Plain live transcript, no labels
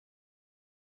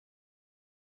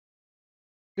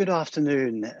Good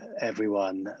afternoon,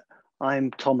 everyone.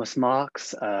 I'm Thomas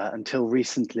Marks, until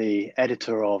recently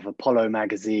editor of Apollo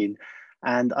magazine,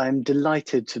 and I'm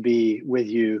delighted to be with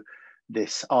you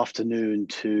this afternoon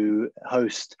to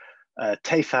host a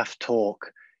TAFAF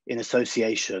talk in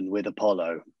association with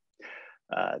Apollo.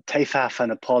 TAFAF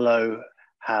and Apollo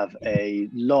have a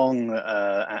long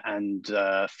and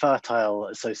fertile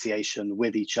association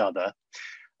with each other.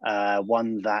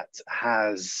 One that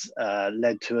has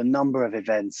led to a number of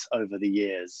events over the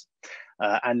years.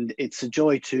 And it's a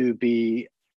joy to be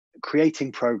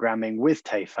creating programming with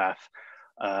TAFAF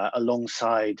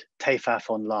alongside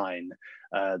TAFAF Online,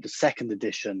 the second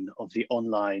edition of the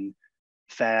online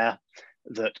fair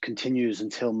that continues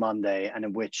until Monday, and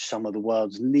in which some of the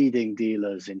world's leading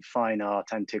dealers in fine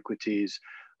art, antiquities,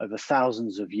 over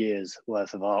thousands of years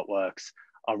worth of artworks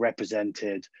are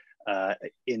represented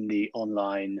in the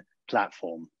online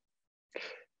platform.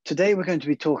 Today we're going to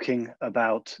be talking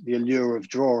about the Allure of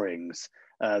Drawings,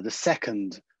 the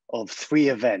second of three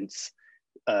events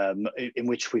in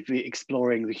which we'll be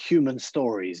exploring the human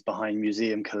stories behind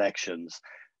museum collections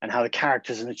and how the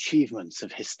characters and achievements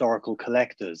of historical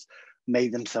collectors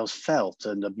made themselves felt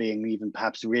and are being even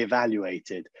perhaps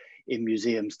reevaluated in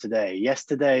museums today.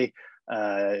 Yesterday,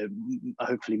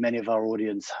 hopefully many of our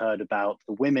audience heard about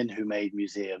the women who made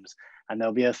museums, and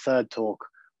there'll be a third talk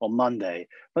on Monday.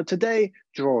 But today,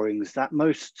 drawings, that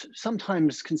most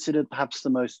sometimes considered perhaps the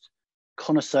most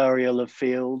connoisseurial of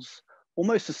fields,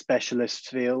 almost a specialist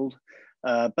field,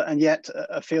 and yet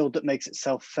a field that makes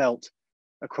itself felt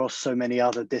across so many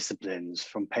other disciplines,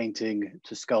 from painting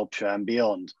to sculpture and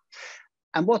beyond.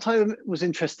 And what I was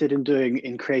interested in doing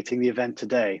in creating the event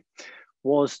today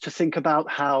was to think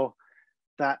about how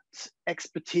that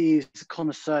expertise,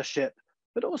 connoisseurship,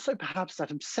 but also perhaps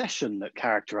that obsession that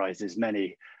characterizes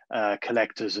many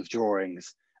collectors of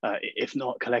drawings, if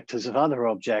not collectors of other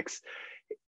objects,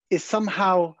 is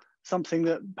somehow something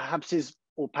that perhaps is,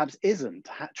 or perhaps isn't,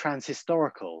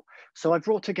 transhistorical. So I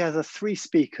brought together three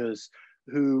speakers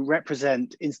who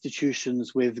represent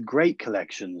institutions with great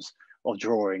collections of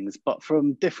drawings, but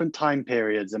from different time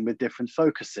periods and with different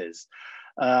focuses.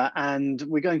 And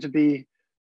we're going to be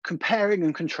comparing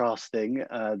and contrasting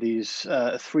these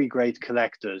three great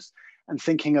collectors and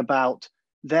thinking about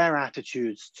their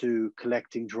attitudes to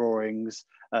collecting drawings,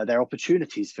 their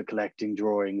opportunities for collecting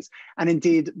drawings, and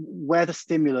indeed where the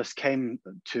stimulus came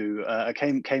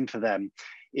for them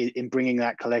in bringing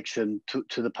that collection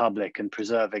to the public and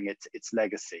preserving its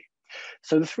legacy.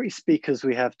 So the three speakers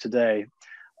we have today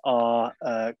are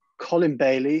Colin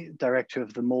Bailey, director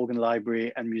of the Morgan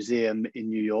Library and Museum in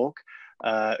New York,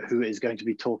 who is going to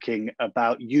be talking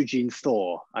about Eugene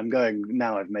Thaw.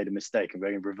 Now I've made a mistake, I'm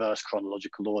going in reverse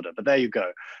chronological order, but there you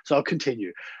go. So I'll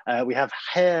continue. We have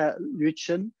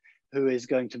Luijten, who is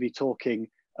going to be talking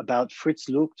about Frits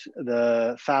Lugt,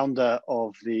 the founder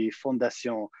of the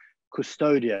Fondation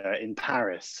Custodia in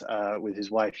Paris, with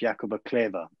his wife Jacoba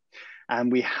Klever.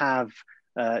 And we have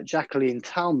Jacqueline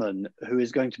Thalmann, who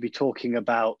is going to be talking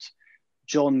about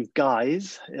John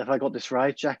Guise, if I got this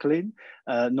right, Jacqueline,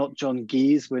 not John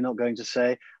Guise, we're not going to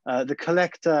say, the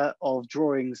collector of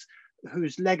drawings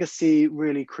whose legacy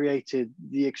really created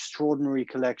the extraordinary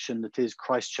collection that is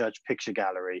Christchurch Picture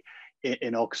Gallery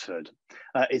in Oxford.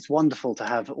 It's wonderful to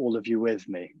have all of you with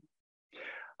me.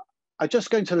 I'm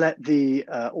just going to let the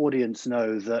audience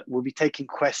know that we'll be taking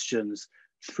questions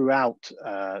throughout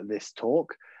this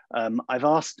talk. I've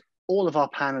asked all of our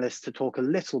panelists to talk a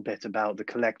little bit about the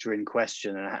collector in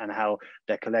question and how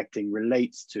their collecting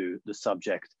relates to the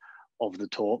subject of the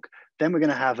talk. Then we're going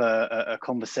to have a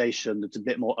conversation that's a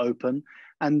bit more open,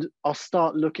 and I'll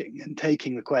start looking and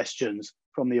taking the questions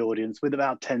from the audience with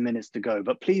about 10 minutes to go,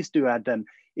 but please do add them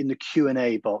in the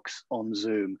Q&A box on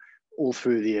Zoom all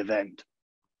through the event.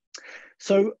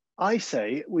 So I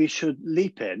say we should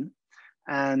leap in,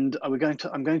 and I'm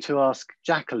going to ask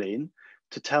Jacqueline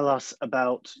to tell us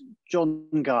about John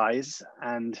Guise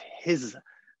and his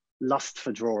lust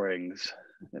for drawings.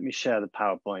 Let me share the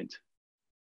PowerPoint.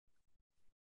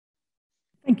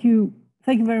 Thank you.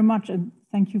 Thank you very much. And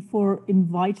thank you for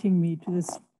inviting me to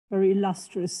this very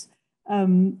illustrious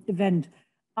event.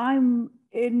 I'm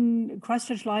in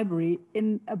Christchurch Library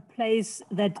in a place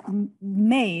that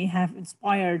may have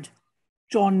inspired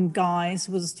John Guise,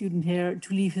 who was a student here,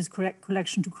 to leave his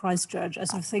collection to Christchurch,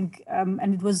 as I think,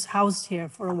 and it was housed here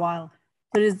for a while.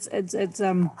 But it's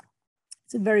a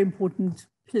very important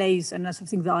place, and I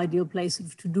think the ideal place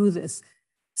to do this.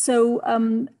 So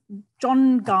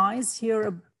John Guise, here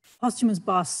a posthumous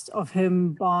bust of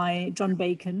him by John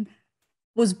Bacon,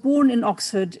 was born in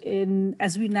Oxford in,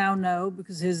 as we now know,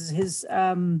 because his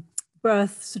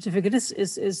birth certificate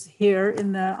is here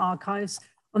in the archives.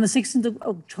 On the 16th of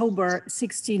October,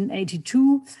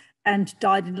 1682, and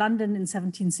died in London in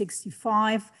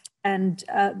 1765, and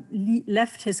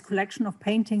left his collection of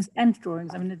paintings and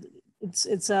drawings. I mean,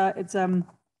 it's a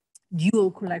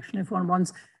dual collection, if one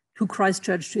wants, to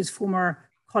Christchurch, to his former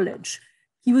college.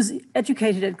 He was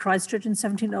educated at Christchurch in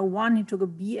 1701. He took a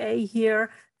BA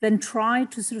here, then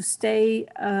tried to sort of stay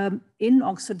in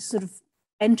Oxford, to sort of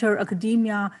enter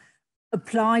academia,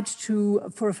 applied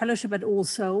for a fellowship at All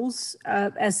Souls,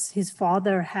 as his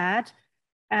father had,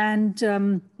 and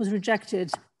was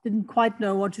rejected, didn't quite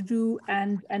know what to do,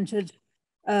 and entered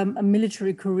a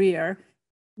military career,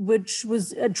 which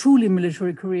was a truly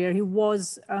military career. He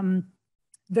was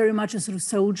very much a sort of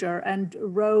soldier and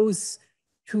rose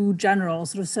to general,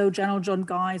 sort of so General John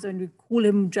Guise, and we call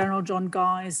him General John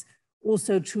Guise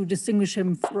also to distinguish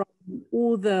him from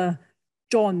all the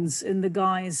Johns in the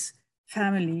Guise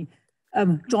family,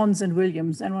 Johns and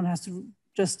Williams, and one has to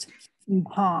just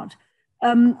part.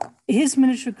 His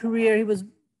military career, he was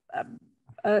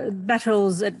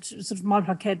battles at sort of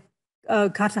Malplaquet,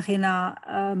 Cartagena,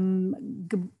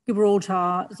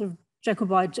 Gibraltar, sort of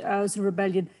Jacobite sort of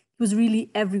rebellion. He was really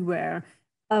everywhere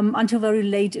until very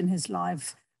late in his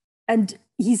life. And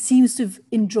he seems to have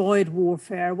enjoyed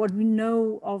warfare. What we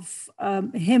know of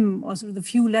him, or sort of the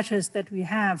few letters that we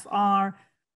have, are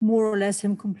more or less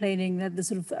him complaining that the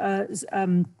sort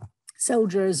of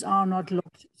soldiers are not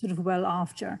looked sort of well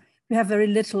after. We have very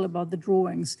little about the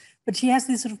drawings, but he has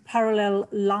this sort of parallel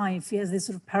life. He has this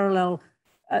sort of parallel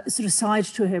sort of side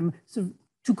to him, sort of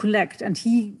to collect, and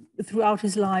he throughout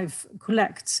his life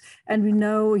collects. And we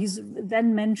know he's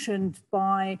then mentioned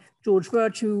by George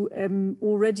Virtue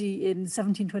already in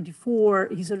 1724.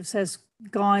 He sort of says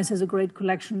Guise has a great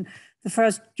collection. The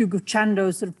first Duke of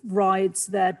Chandos sort of writes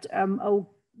that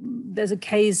there's a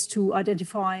case to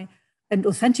identify and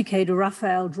authenticate a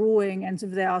Raphael drawing, and so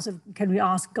they ask, can we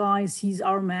ask Guise? He's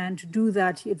our man to do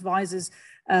that. He advises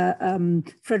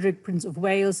Frederick, Prince of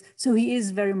Wales. So he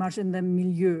is very much in the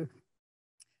milieu.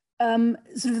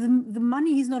 Sort of the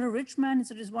money, he's not a rich man. He's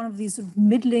sort of one of these sort of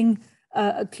middling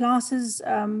classes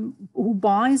who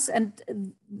buys,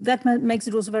 and that makes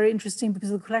it also very interesting because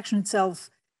the collection itself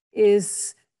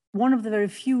is one of the very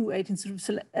few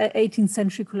 18th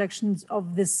century collections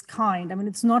of this kind. I mean,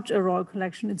 it's not a royal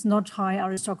collection. It's not high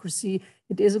aristocracy.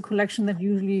 It is a collection that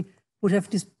usually would have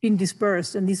been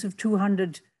dispersed. And these of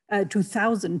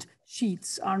 2,000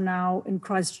 sheets are now in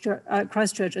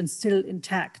Christchurch and still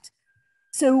intact.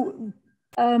 So,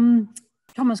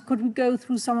 Thomas, could we go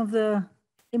through some of the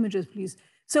images, please?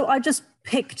 So I just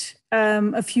picked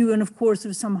a few, and of course,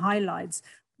 there's some highlights.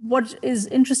 What is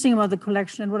interesting about the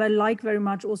collection, and what I like very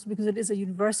much also because it is a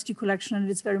university collection and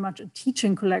it's very much a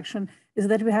teaching collection, is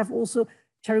that we have also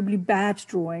terribly bad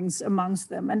drawings amongst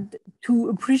them. And to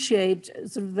appreciate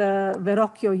sort of the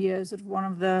Verrocchio here, sort of one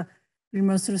of the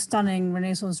most sort of stunning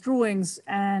Renaissance drawings,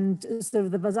 and sort of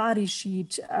the Vasari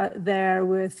sheet there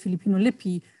with Filippino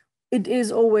Lippi, it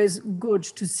is always good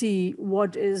to see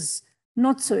what is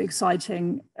not so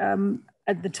exciting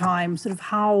at the time, sort of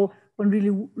how one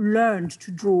really learned to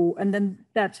draw, and then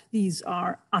that these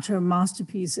are utter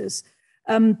masterpieces.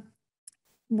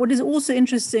 What is also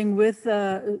interesting with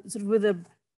sort of with a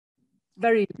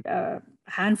very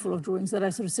handful of drawings that I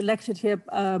sort of selected here,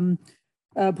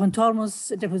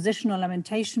 Pontormo's Deposition or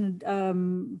Lamentation,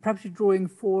 property drawing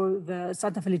for the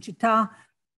Santa Felicità,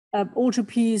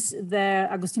 altarpiece there,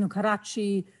 Agostino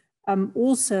Carracci,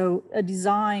 also a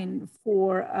design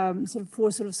for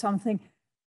sort of something.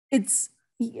 It's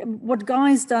what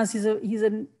Guise does. He's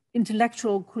an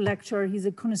intellectual collector. He's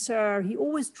a connoisseur. He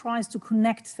always tries to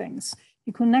connect things.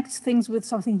 He connects things with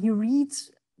something he reads.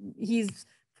 He's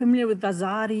familiar with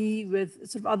Vasari, with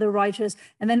sort of other writers,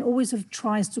 and then always sort of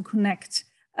tries to connect.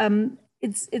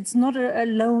 It's not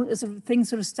a sort of thing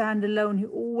sort of stand alone. He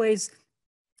always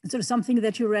sort of something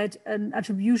that you read, an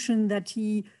attribution that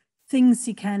he thinks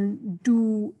he can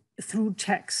do through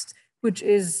text, which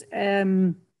is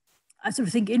I sort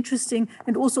of think interesting,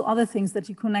 and also other things that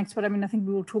he connects. But I mean, I think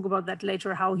we will talk about that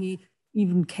later, how he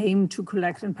even came to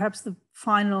collect. And perhaps the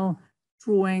final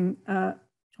drawing,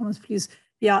 Thomas, please.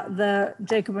 Yeah, the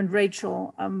Jacob and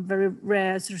Rachel, very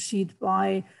rare sort of sheet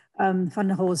by Van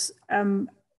der Hoos.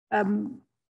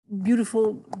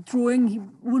 Beautiful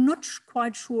drawing. We're not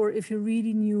quite sure if he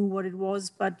really knew what it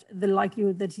was, but the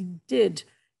likelihood that he did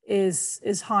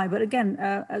is high. But again,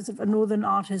 as a northern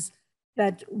artist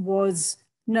that was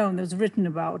known, that was written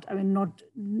about. I mean,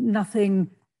 nothing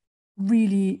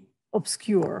really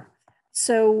obscure.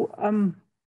 So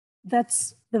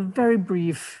that's the very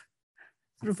brief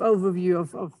sort of overview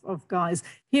of Guise.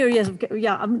 Here, yes,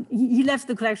 yeah, I mean, he left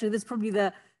the collection. This is probably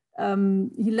the,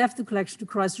 he left the collection to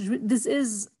Christchurch. This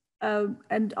is,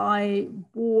 and I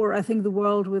bore, I think, the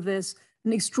world with this,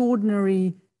 an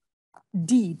extraordinary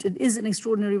deed. It is an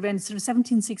extraordinary event. So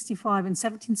 1765, in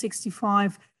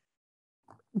 1765,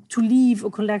 to leave a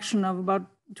collection of about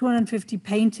 250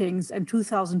 paintings and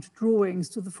 2,000 drawings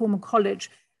to the former college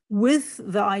with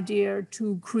the idea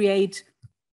to create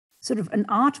sort of an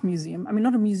art museum. I mean,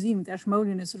 not a museum, the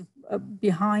Ashmolean is sort of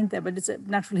behind there, but it's a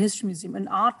natural history museum, an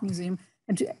art museum,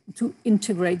 and to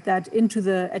integrate that into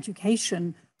the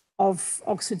education of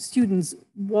Oxford students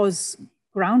was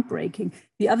groundbreaking.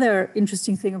 The other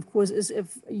interesting thing, of course, is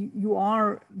if you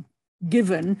are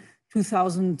given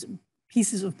 2,000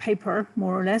 pieces of paper,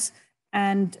 more or less,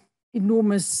 and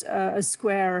enormous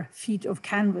square feet of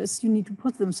canvas, you need to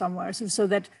put them somewhere. So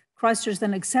that Christchurch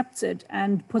then accepts it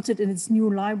and puts it in its new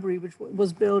library, which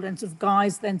was built, and sort of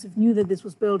Guise then sort of knew that this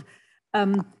was built,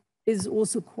 is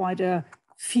also quite a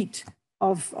feat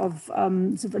of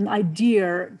sort of an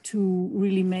idea to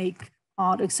really make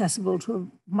art accessible to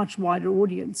a much wider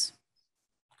audience.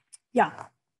 Yeah.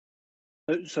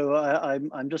 So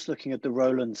I'm just looking at the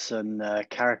Rowlandson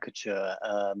caricature.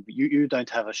 You don't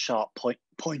have a sharp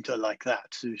pointer like that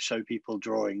to show people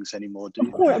drawings anymore, do you?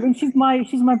 Of course, I mean she's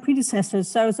my predecessor.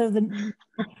 So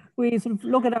we sort of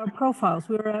look at our profiles.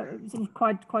 We're sort of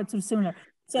quite sort of similar.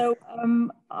 So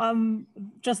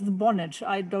just the bonnet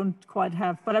I don't quite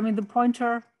have, but I mean the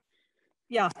pointer,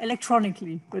 yeah,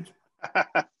 electronically, but.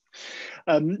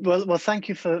 Well, thank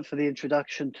you for the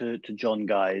introduction to John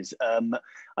Guise.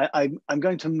 I'm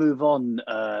going to move on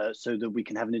so that we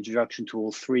can have an introduction to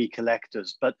all three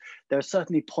collectors, but there are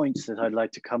certainly points that I'd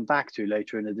like to come back to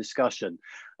later in the discussion.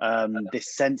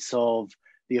 This sense of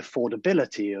the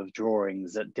affordability of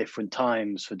drawings at different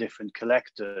times for different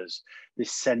collectors,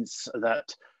 this sense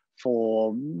that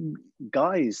for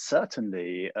Guise,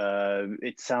 certainly,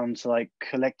 it sounds like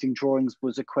collecting drawings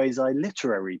was a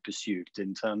quasi-literary pursuit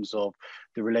in terms of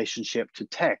the relationship to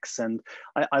text. And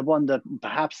I wonder,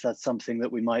 perhaps that's something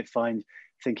that we might find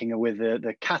thinking with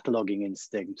the cataloging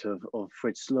instinct of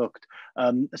Frits Lugt.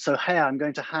 So, hey, I'm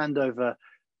going to hand over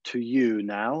to you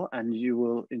now, and you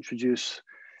will introduce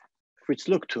Frits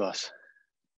Lugt to us.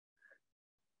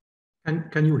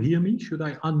 Can you hear me? Should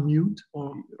I unmute?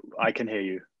 Or I can hear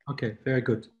you. Okay, very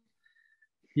good.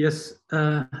 Yes,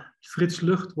 Frits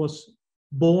Lugt was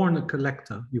born a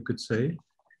collector, you could say.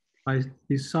 I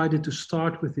decided to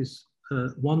start with this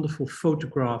wonderful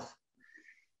photograph,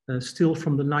 still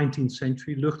from the 19th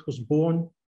century. Lugt was born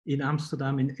in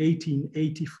Amsterdam in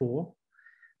 1884,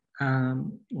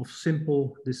 of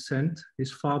simple descent.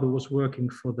 His father was working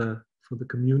for the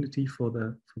community, for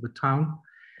the town,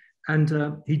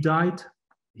 and he died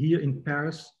here in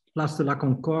Paris, Place de la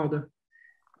Concorde,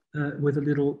 with a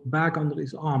little bag under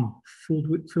his arm filled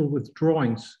with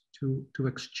drawings to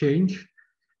exchange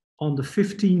on the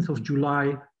 15th of July,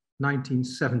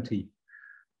 1970,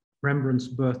 Rembrandt's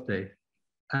birthday.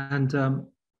 And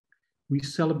we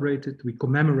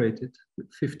commemorated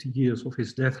 50 years of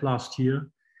his death last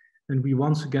year. And we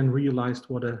once again realized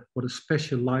what a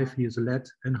special life he has led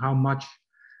and how much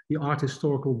the art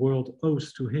historical world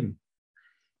owes to him.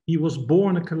 He was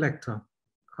born a collector.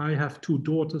 I have two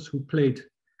daughters who played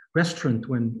restaurant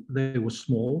when they were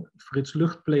small. Frits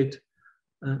Lugt played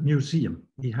museum.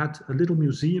 He had a little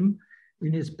museum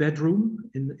in his bedroom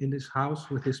in his house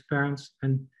with his parents,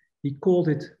 and he called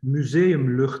it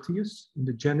Museum Lugtius in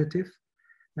the genitive,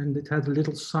 and it had a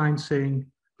little sign saying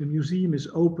the museum is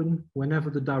open whenever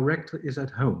the director is at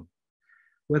home.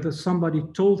 Whether somebody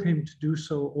told him to do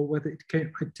so or whether it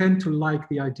came, I tend to like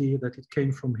the idea that it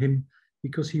came from him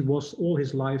because he was all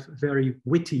his life a very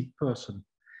witty person.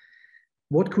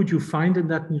 What could you find in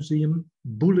that museum?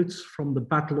 Bullets from the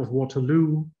Battle of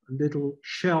Waterloo, little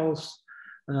shells,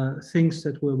 things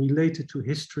that were related to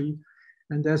history.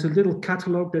 And there's a little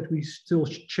catalogue that we still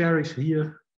cherish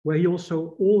here, where he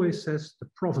also always says the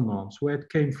provenance, where it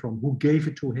came from, who gave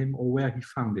it to him, or where he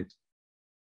found it.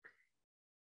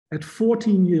 At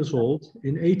 14 years old,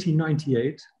 in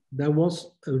 1898, there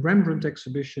was a Rembrandt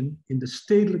exhibition in the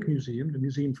Stedelijk Museum, the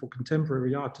Museum for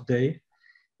Contemporary Art today,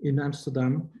 in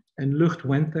Amsterdam, and Lugt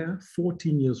went there,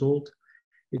 14 years old.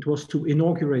 It was to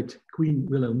inaugurate Queen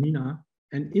Wilhelmina,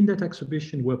 and in that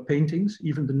exhibition were paintings.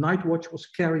 Even the night watch was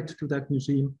carried to that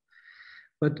museum.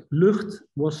 But Lugt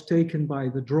was taken by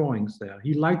the drawings there.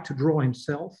 He liked to draw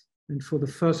himself, and for the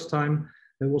first time,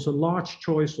 there was a large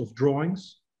choice of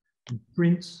drawings and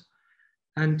prints,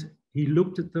 and he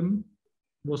looked at them,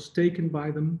 was taken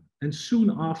by them, and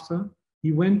soon after,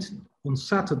 he went on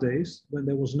Saturdays, when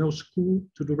there was no school,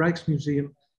 to the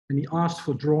Rijksmuseum and he asked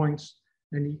for drawings,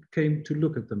 and he came to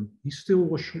look at them. He still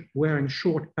was wearing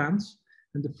short pants,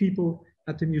 and the people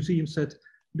at the museum said,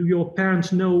 "Do your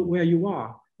parents know where you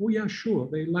are?" "Oh yeah, sure,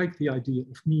 they like the idea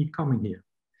of me coming here."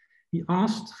 He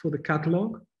asked for the catalog,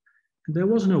 and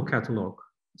there was no catalog.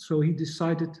 So he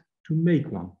decided to make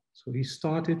one. So he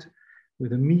started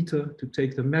with a meter to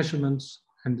take the measurements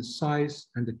and the size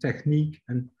and the technique.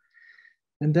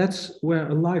 And that's where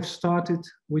a life started,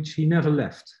 which he never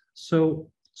left.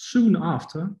 So soon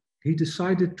after, he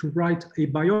decided to write a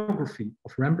biography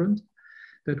of Rembrandt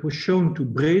that was shown to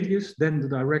Bredius, then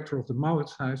the director of the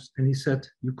Mauritshuis, and he said,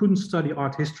 you couldn't study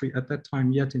art history at that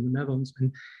time yet in the Netherlands,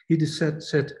 and he just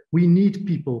said we need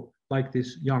people like this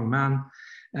young man,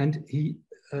 and he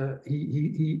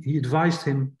advised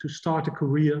him to start a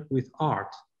career with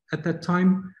art. At that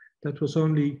time, that was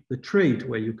only the trade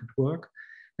where you could work,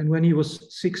 and when he was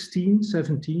 16,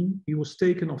 17, he was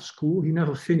taken off school. He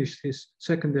never finished his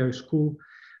secondary school,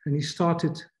 and he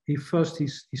started. He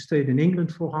stayed in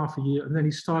England for half a year, and then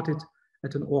he started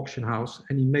at an auction house,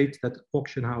 and he made that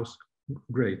auction house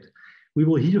great. We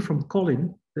will hear from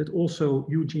Colin that also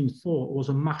Eugene Thaw was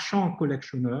a marchand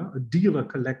collectionneur, a dealer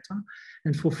collector,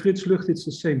 and for Frits Lugt it's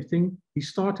the same thing. He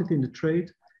started in the trade,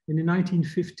 and in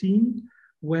 1915,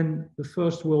 when the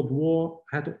First World War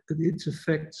had its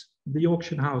effects, the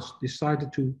auction house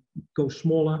decided to go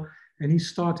smaller, and he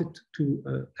started to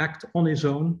act on his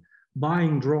own,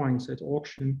 buying drawings at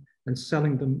auction and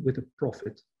selling them with a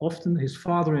profit. Often his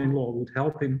father-in-law would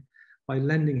help him by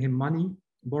lending him money,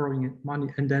 borrowing money,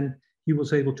 and then he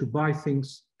was able to buy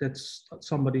things that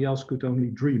somebody else could only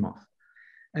dream of.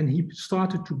 And he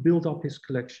started to build up his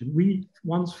collection. We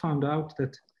once found out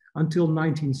that until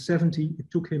 1970, it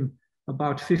took him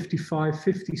about 55,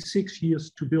 56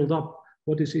 years to build up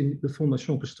what is in the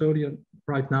Fondation Custodia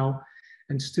right now.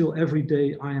 And still every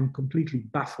day I am completely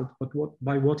baffled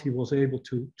by what he was able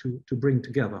to bring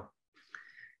together.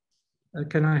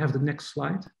 Can I have the next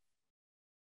slide?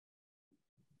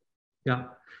 Yeah.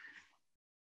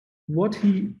 What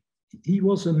he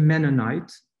was a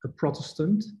Mennonite, a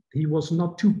Protestant. He was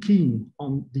not too keen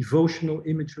on devotional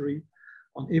imagery,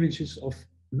 on images of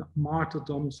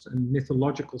martyrdoms and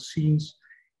mythological scenes.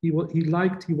 He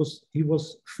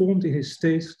was formed in his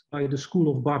taste by the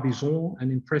school of Barbizon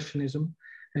and Impressionism,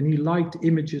 and he liked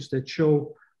images that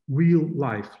show real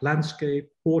life, landscape,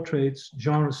 portraits,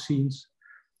 genre scenes,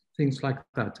 things like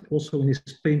that. Also in his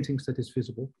paintings that is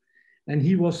visible. And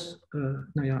he was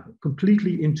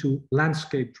completely into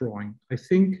landscape drawing. I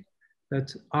think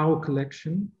that our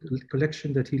collection, the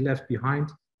collection that he left behind,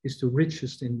 is the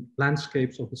richest in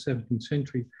landscapes of the 17th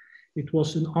century. It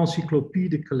was an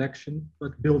encyclopedic collection,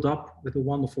 but built up with a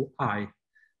wonderful eye.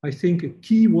 I think a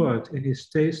key word in his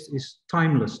taste is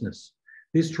timelessness.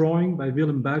 This drawing by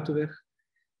Willem Buitenweg,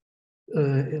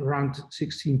 around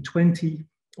 1620,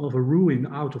 of a ruin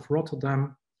out of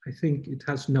Rotterdam, I think it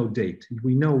has no date.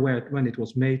 We know when it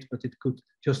was made, but it could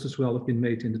just as well have been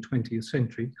made in the 20th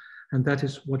century, and that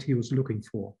is what he was looking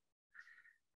for.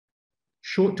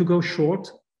 To go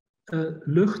short,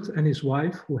 Lugt and his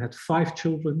wife, who had 5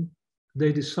 children,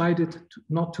 they decided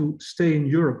not to stay in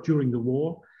Europe during the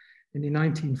war, and in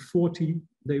 1940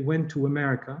 they went to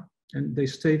America, and they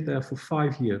stayed there for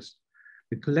 5 years.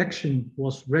 The collection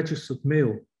was registered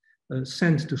mail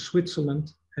sent to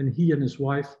Switzerland, and he and his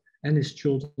wife and his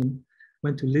children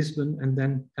went to Lisbon and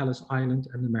then Ellis Island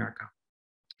and America.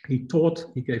 He taught,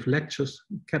 he gave lectures,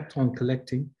 he kept on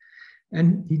collecting,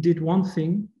 and he did one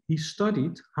thing. He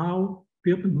studied how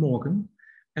Pierpont Morgan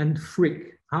and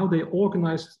Frick, how they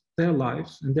organized their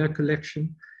lives and their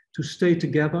collection to stay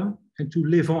together and to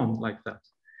live on like that.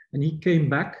 And he came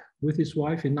back with his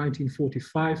wife in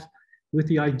 1945 with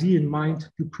the idea in mind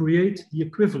to create the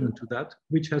equivalent to that,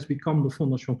 which has become the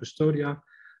Fondation Custodia,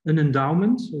 an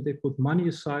endowment. So they put money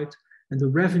aside, and the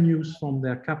revenues from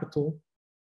their capital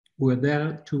were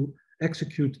there to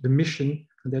execute the mission,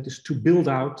 and that is to build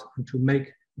out and to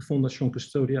make the Fondation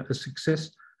Custodia a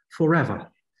success forever.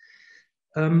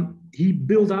 He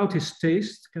built out his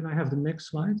taste. Can I have the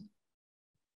next slide?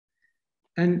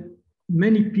 And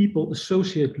many people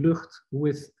associate Lugt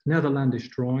with Netherlandish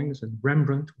drawings and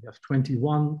Rembrandt. We have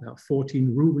 21, there are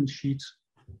 14 Rubens sheets.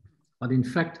 But in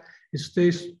fact, his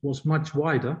taste was much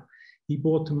wider. He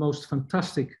bought the most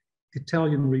fantastic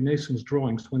Italian Renaissance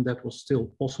drawings when that was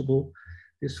still possible.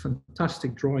 This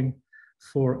fantastic drawing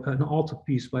for an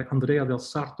altarpiece by Andrea del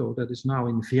Sarto that is now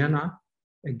in Vienna.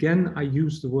 Again, I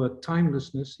use the word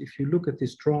timelessness. If you look at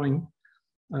this drawing,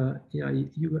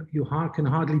 you can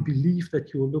hardly believe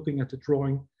that you are looking at a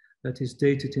drawing that is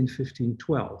dated in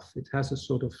 1512. It has a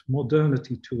sort of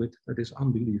modernity to it that is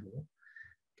unbelievable.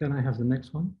 Can I have the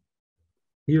next one?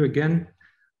 Here again,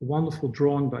 a wonderful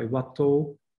drawing by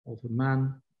Watteau of a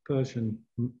man, Persian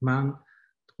man,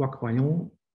 Trois Crayons,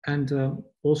 and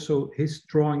also his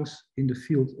drawings in the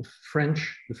field of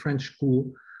French, the French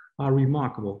school, are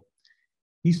remarkable.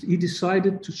 He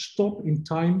decided to stop in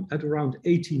time at around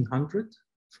 1800.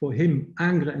 For him,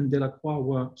 Ingres and Delacroix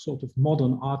were sort of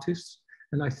modern artists.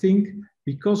 And I think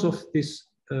because of this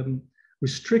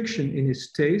restriction in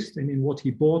his taste and in what he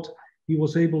bought, he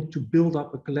was able to build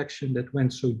up a collection that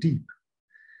went so deep.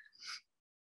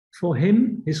 For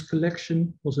him, his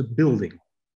collection was a building.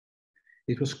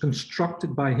 It was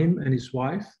constructed by him and his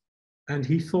wife, and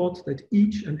he thought that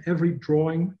each and every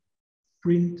drawing,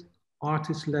 print,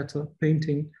 artist letter,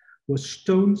 painting, were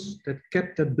stones that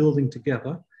kept that building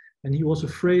together. And he was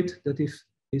afraid that if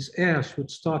his heirs would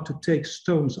start to take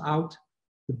stones out,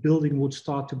 the building would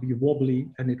start to be wobbly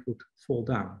and it would fall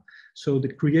down. So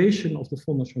the creation of the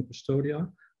Fondation Custodia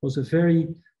was a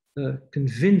very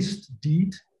convinced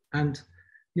deed, and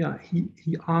yeah,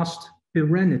 he asked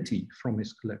perenity from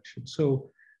his collection. So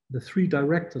the three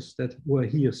directors that were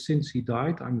here since he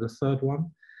died, I'm the third one,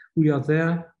 we are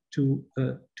there to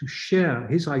share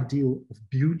his ideal of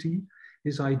beauty,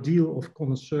 his ideal of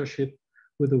connoisseurship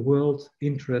with the world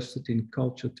interested in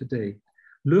culture today.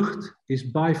 Lugt is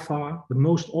by far the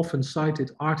most often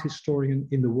cited art historian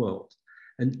in the world.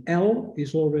 And L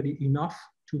is already enough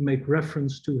to make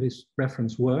reference to his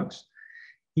reference works.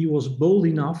 He was bold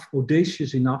enough,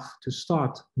 audacious enough to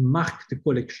start Marque de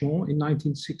Collection in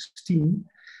 1916,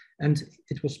 and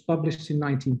it was published in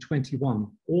 1921.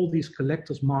 All these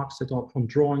collector's marks that are on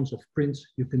drawings of prints,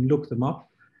 you can look them up.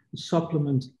 The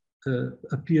supplement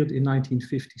appeared in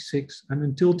 1956, and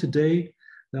until today,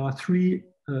 there are three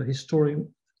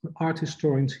art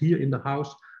historians here in the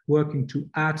house working to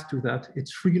add to that.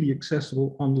 It's freely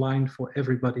accessible online for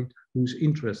everybody who's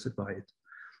interested by it.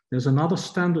 There's another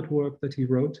standard work that he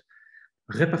wrote,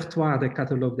 Répertoire des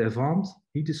catalogues des ventes.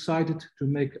 He decided to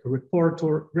make a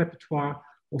repertoire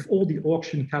of all the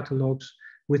auction catalogues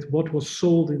with what was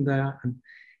sold in there. And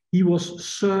he was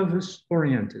service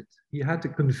oriented. He had the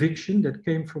conviction that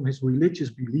came from his religious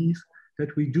belief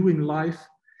that we do in life,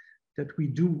 that we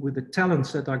do with the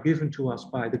talents that are given to us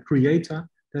by the Creator,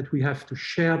 that we have to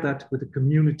share that with the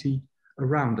community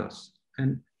around us.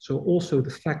 And so also the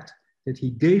fact that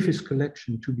he gave his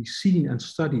collection to be seen and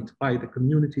studied by the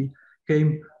community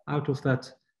came out of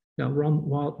that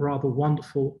rather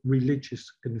wonderful religious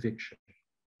conviction.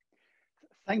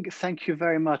 Thank you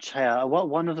very much, Herr.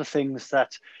 One of the things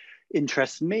that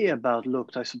interests me about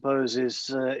Lugt, I suppose, is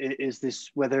this,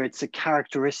 whether it's a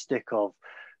characteristic of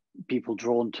people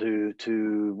drawn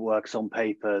to works on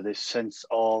paper, this sense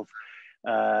of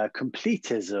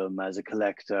completism as a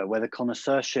collector, whether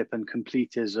connoisseurship and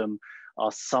completism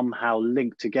are somehow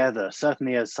linked together.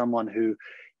 Certainly as someone who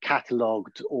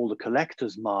catalogued all the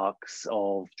collector's marks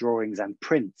of drawings and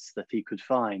prints that he could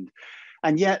find.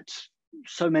 And yet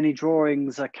so many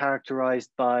drawings are characterized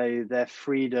by their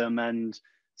freedom and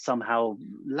somehow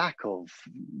lack of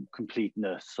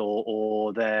completeness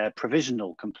or their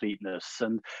provisional completeness.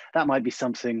 And that might be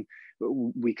something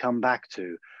we come back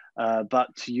to.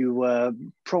 But you were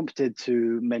prompted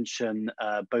to mention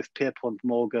both Pierpont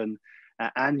Morgan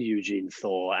and Eugene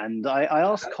Thaw. And I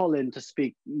asked Colin to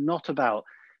speak not about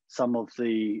some of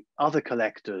the other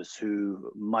collectors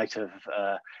who might have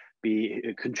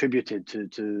contributed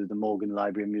to the Morgan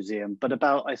Library and Museum, but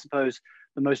about, I suppose,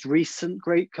 the most recent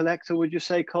great collector, would you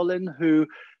say, Colin, who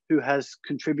has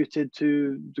contributed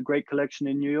to the great collection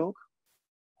in New York?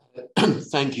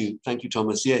 Thank you,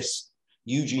 Thomas. Yes,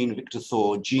 Eugene Victor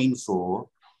Thaw, Gene Thaw.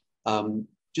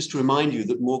 Just to remind you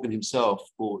that Morgan himself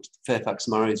bought Fairfax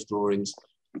Murray's drawings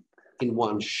in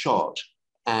one shot,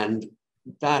 and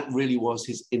that really was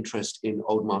his interest in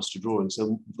Old Master drawings.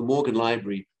 So the Morgan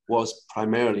Library was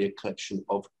primarily a collection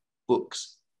of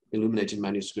books, illuminated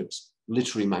manuscripts,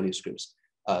 literary manuscripts.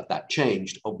 That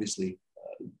changed, obviously,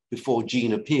 before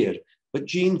Gene appeared. But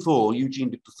Gene Thaw, Eugene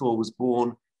Victor Thaw, was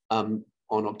born on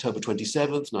October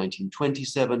 27th,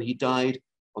 1927. He died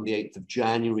on the 8th of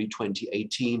January,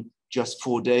 2018, just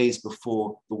 4 days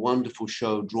before the wonderful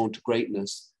show Drawn to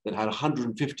Greatness that had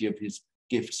 150 of his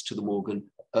gifts to the Morgan,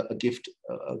 a gift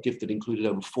that included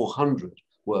over 400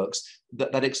 works.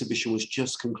 That exhibition was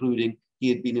just concluding. He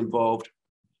had been involved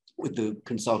with the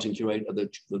consulting curator, the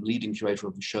leading curator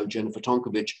of the show, Jennifer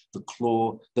Tonkovich, the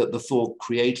Thaw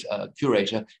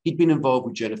curator. He'd been involved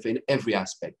with Jennifer in every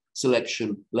aspect: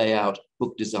 selection, layout,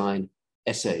 book design,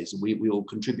 essays. We all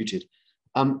contributed.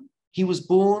 He was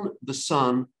born the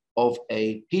son of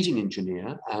a heating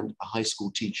engineer and a high school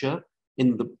teacher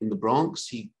in the Bronx.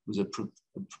 He was a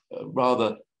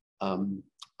rather,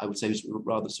 I would say, he was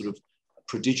rather sort of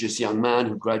prodigious young man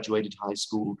who graduated high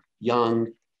school young,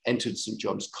 entered St.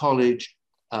 John's College,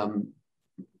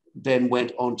 then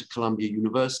went on to Columbia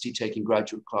University, taking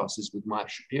graduate classes with Maya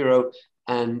Shapiro,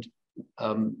 and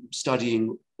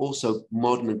studying also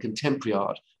modern and contemporary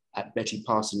art at Betty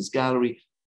Parsons Gallery.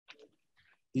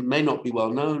 He may not be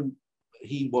well known.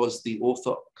 He was the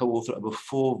co-author of a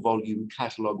 4-volume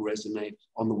catalogue raisonné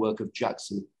on the work of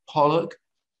Jackson Pollock,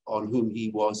 on whom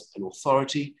he was an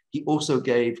authority. He also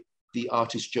gave the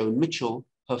artist Joan Mitchell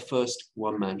her first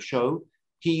one-man show.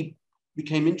 He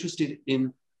became interested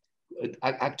in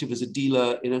active as a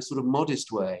dealer in a sort of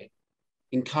modest way,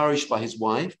 encouraged by his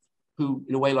wife, who,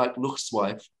 in a way like Lugt's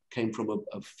wife, came from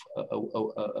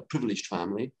a privileged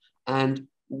family. And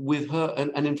with her,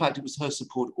 and in fact, it was her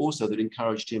support also that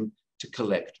encouraged him to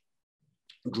collect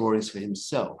drawings for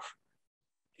himself.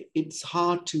 It's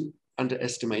hard to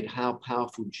underestimate how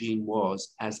powerful Gene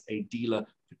was as a dealer,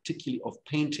 particularly of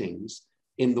paintings,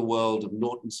 in the world of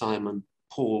Norton Simon,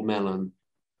 Paul Mellon,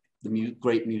 the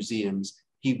great museums.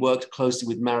 He worked closely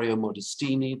with Mario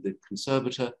Modestini, the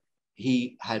conservator.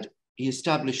 He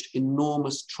established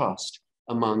enormous trust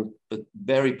among the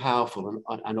very powerful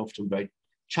and often very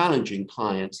challenging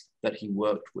clients that he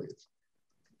worked with.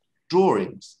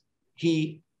 Drawings.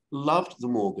 He loved the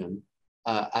Morgan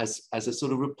as a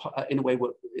sort of, in a way,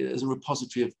 as a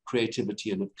repository of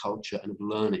creativity and of culture and of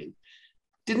learning.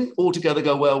 Didn't altogether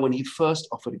go well when he first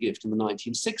offered a gift in the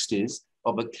 1960s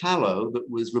of a callow that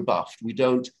was rebuffed. We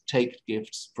don't take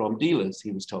gifts from dealers,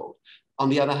 he was told. On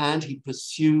the other hand, he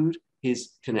pursued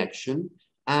his connection,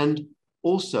 and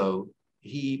also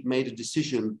he made a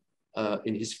decision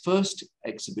in his first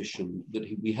exhibition that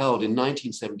we held in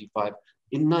 1975,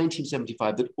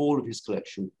 that all of his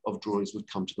collection of drawings would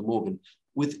come to the Morgan.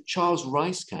 With Charles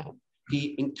Reiskamp,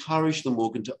 he encouraged the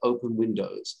Morgan to open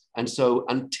windows. And so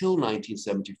until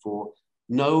 1974,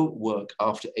 no work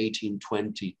after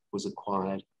 1820 was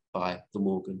acquired by the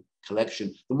Morgan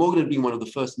collection. The Morgan had been one of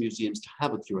the first museums to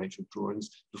have a curator of drawings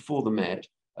before the Met,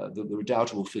 the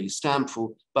redoubtable Phyllis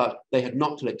Stamfel, but they had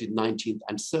not collected 19th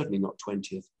and certainly not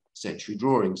 20th century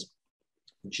drawings.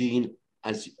 Gene,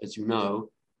 as you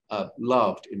know,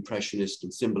 loved Impressionist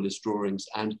and Symbolist drawings,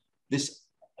 and this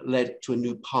led to a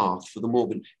new path for the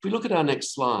Morgan. If we look at our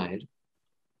next slide,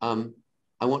 I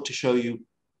want to show you,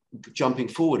 jumping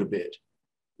forward a bit,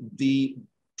 the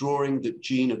drawing that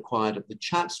Gene acquired at the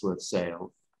Chatsworth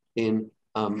sale in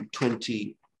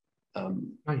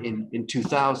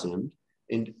 2000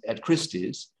 at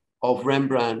Christie's of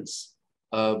Rembrandt's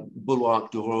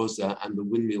Bulwark de Rosa and the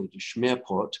Windmill de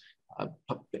Schmeerpot.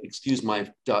 Excuse my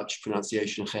Dutch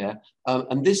pronunciation here.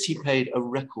 And this he paid a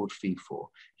record fee for.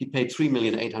 He paid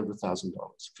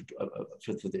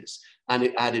 $3,800,000 for this. And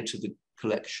it added to the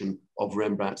collection of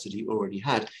Rembrandts that he already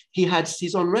had.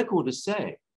 He's on record as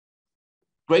saying,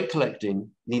 great collecting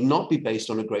need not be based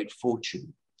on a great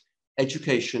fortune.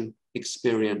 Education,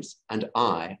 experience, and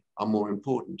eye are more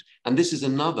important. And this is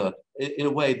another, in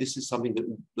a way, this is something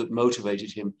that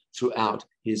motivated him throughout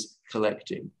his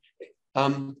collecting.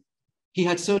 He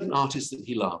had certain artists that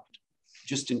he loved.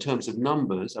 Just in terms of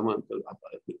numbers, I won't go up,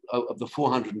 of the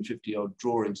 450 odd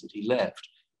drawings that he left,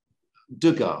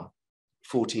 Degas,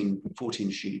 14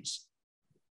 sheets,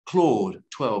 Claude,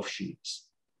 12 sheets,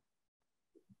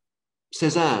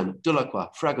 Cézanne, Delacroix,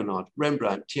 Fragonard,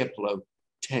 Rembrandt, Tiepolo,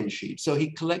 10 sheets. So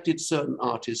he collected certain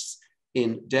artists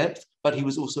in depth, but he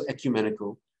was also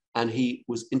ecumenical, and he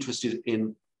was interested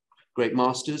in great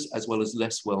masters as well as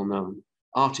less well-known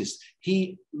artists.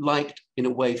 He liked, in a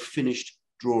way, finished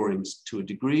drawings to a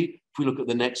degree. If we look at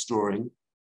the next drawing,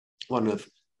 one of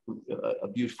a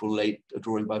beautiful late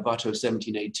drawing by Watteau,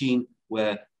 1718,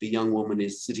 where the young woman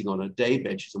is sitting on a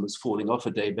daybed. She's almost falling off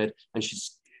a daybed, and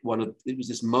it was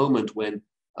this moment when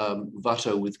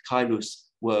Watteau with Kailus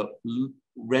were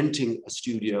renting a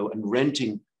studio and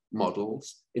renting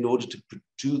models in order to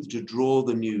draw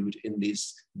the nude in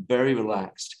this very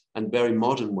relaxed and very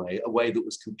modern way, a way that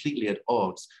was completely at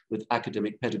odds with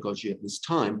academic pedagogy at this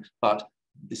time, but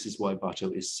this is why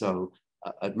Watteau is so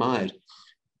admired.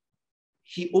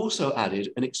 He also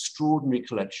added an extraordinary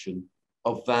collection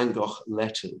of Van Gogh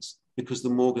letters, because the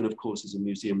Morgan, of course, is a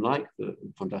museum like the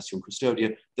Fondation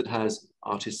Custodia that has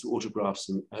artists' autographs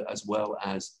and, as well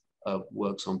as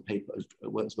works on paper,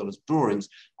 as well as drawings.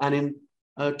 And in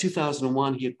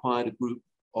 2001, he acquired a group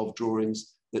of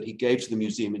drawings that he gave to the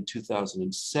museum in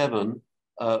 2007,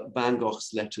 Van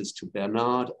Gogh's letters to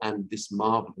Bernard and this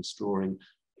marvelous drawing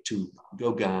to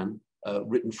Gauguin,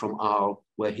 written from Arles,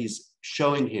 where he's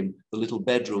showing him the little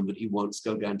bedroom that he wants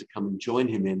Gauguin to come and join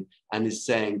him in, and is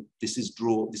saying, this is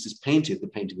painted. The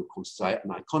painting, of course, is an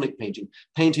iconic painting,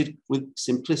 painted with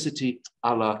simplicity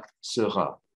à la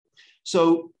Seurat.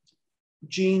 So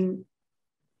Eugene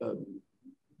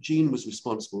was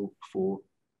responsible for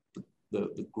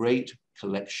the great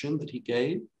collection that he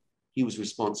gave. He was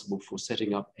responsible for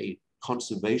setting up a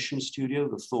conservation studio,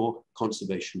 the Thaw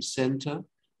Conservation Center,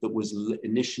 that was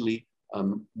initially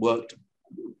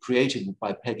created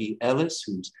by Peggy Ellis,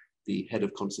 who's the head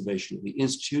of conservation at the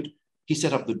Institute. He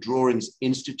set up the Drawings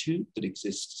Institute that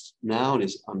exists now and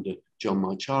is under John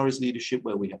Marchari's leadership,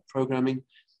 where we have programming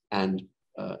and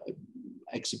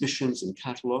exhibitions and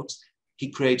catalogs. He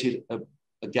created a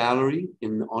gallery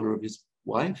in honor of his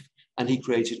wife, and he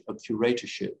created a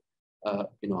curatorship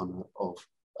in honor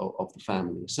of the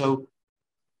family. So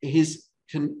his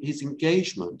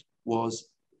engagement was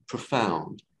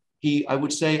profound. I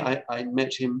would say I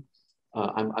met him,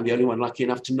 I'm the only one lucky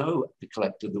enough to know the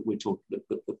collector that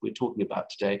we're talking about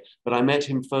today, but I met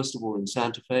him first of all in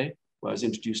Santa Fe, where I was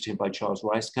introduced to him by Charles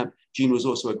Weiskamp. Gene was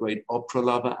also a great opera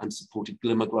lover and supported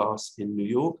Glimmerglass in New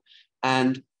York.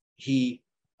 And he's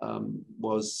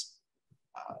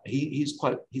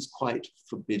quite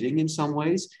forbidding in some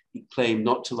ways. He claimed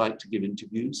not to like to give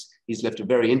interviews. He's left a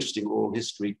very interesting oral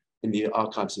history in the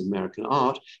archives of American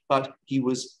art, but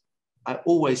I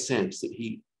always sensed that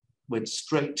he went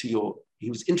straight to he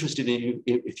was interested in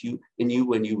you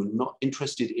when you were not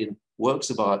interested in works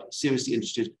of art, seriously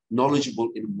interested, knowledgeable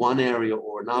in one area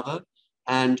or another,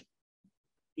 and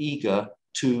eager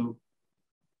to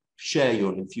share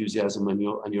your enthusiasm and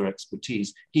your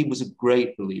expertise. He was a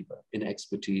great believer in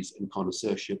expertise and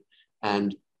connoisseurship,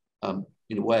 and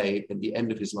in a way, at the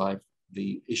end of his life,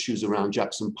 the issues around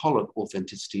Jackson Pollock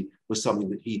authenticity was something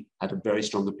that he had a very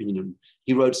strong opinion on.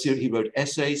 He wrote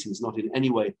essays. He was not in any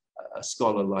way a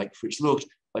scholar like Frits Lugt,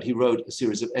 but he wrote a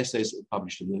series of essays that were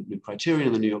published in the New Criterion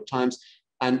and the New York Times.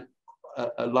 And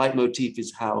a leitmotif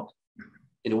is how,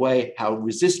 in a way, how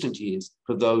resistant he is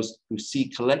for those who see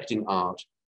collecting art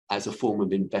as a form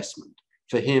of investment.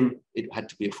 For him, it had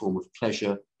to be a form of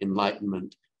pleasure,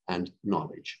 enlightenment, and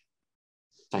knowledge.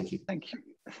 Thank you. Thank you.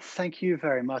 Thank you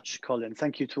very much, Colin.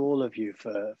 Thank you to all of you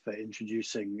for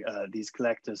introducing these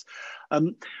collectors.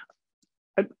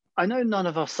 I know none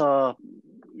of us are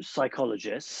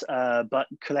psychologists, but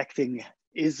collecting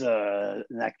is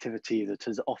an activity that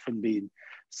has often been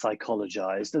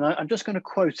psychologized. And I'm just going to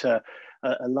quote a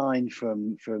line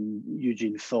from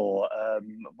Eugene Thaw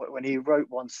when he wrote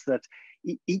once that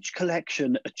each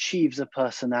collection achieves a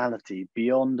personality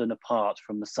beyond and apart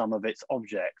from the sum of its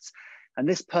objects. And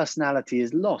this personality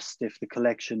is lost if the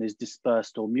collection is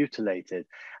dispersed or mutilated.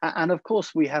 And of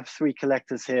course, we have three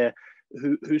collectors here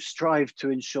who strive to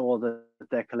ensure that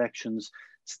their collections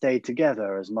stay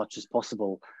together as much as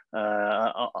possible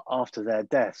after their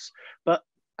deaths. But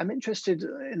I'm interested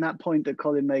in that point that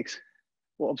Colin makes,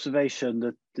 what observation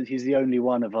that he's the only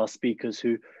one of our speakers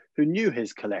who knew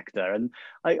his collector. And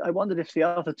I wondered if the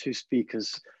other two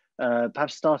speakers,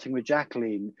 perhaps starting with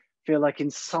Jacqueline, feel like in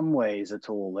some ways at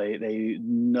all they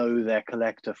know their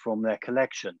collector from their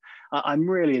collection. I'm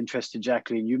really interested,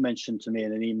 Jacqueline, you mentioned to me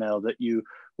in an email that you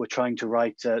were trying to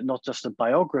write not just a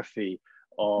biography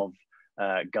of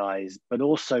Guise, but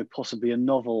also possibly a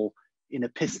novel in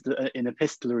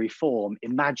epistolary form,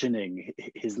 imagining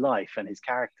his life and his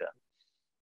character.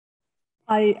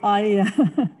 I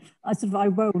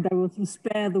will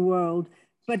spare the world.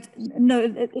 But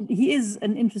no, he is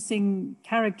an interesting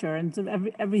character, and sort of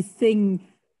everything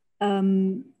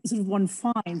sort of one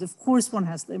finds. Of course, one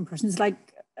has the impression. It's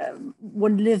like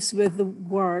one lives with the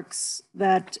works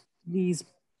that these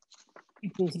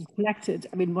people sort of collected.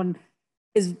 I mean, one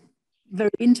is very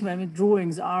intimate. I mean,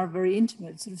 drawings are very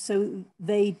intimate, sort of, so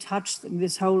they touch them.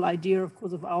 This whole idea, of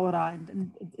course, of aura,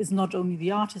 and it's not only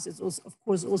the artist; it's also, of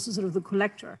course, also sort of the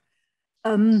collector.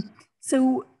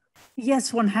 So.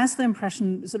 Yes, one has the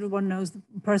impression, sort of one knows the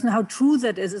person. How true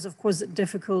that is of course a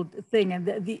difficult thing. And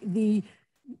the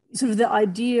sort of the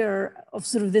idea of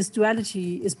sort of this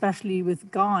duality, especially with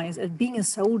Guise, as being a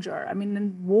soldier. I mean,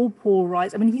 and Walpole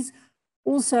writes, I mean, he's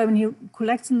also, I mean, he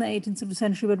collects in the 18th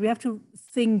century, but we have to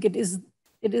think it is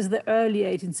the early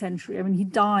 18th century. I mean, he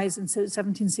dies in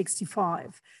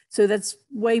 1765. So that's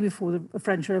way before the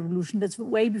French Revolution. That's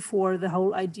way before the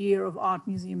whole idea of art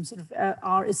museums sort of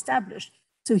are established.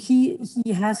 So he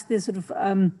has this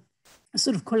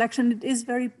sort of collection. It is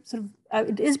very sort of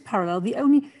it is parallel. The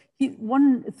only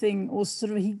one thing also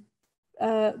sort of he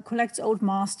collects old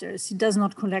masters. He does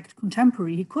not collect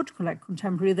contemporary. He could collect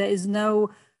contemporary. There is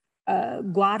no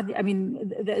guardia. I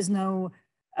mean, there is no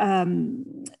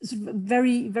sort of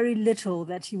very, very little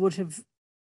that he would have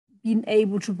been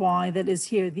able to buy that is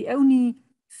here. The only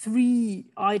 3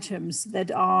 items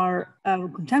that are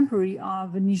contemporary are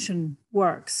Venetian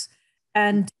works.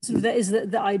 And so there is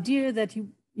the idea that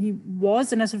he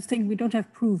was, and I sort of think we don't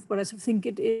have proof, but I sort of think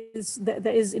it is that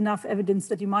there is enough evidence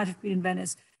that he might have been in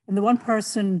Venice. And the one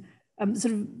person,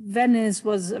 sort of Venice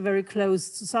was a very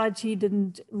closed society,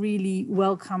 didn't really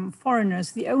welcome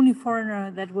foreigners. The only foreigner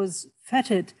that was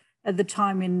feted at the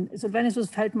time so Venice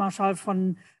was Feldmarschall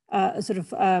von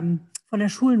der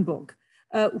Schulenburg,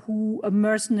 a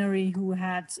mercenary who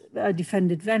had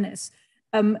defended Venice.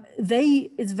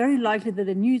 It's very likely that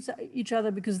they knew each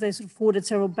other because they sort of fought at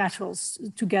several battles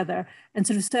together. And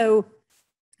sort of so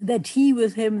that he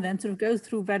with him then sort of goes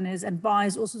through Venice and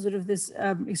buys also sort of this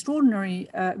extraordinary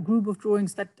group of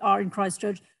drawings that are in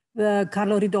Christchurch, the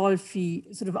Carlo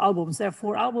Ridolfi sort of albums. There are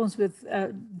 4 albums with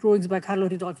drawings by Carlo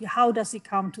Ridolfi. How does he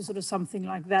come to sort of something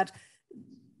like that?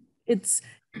 It's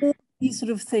all these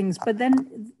sort of things. But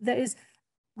then there is,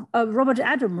 Robert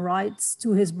Adam writes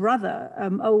to his brother,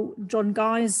 oh, John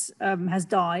Guise has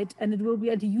died, and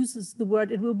he uses the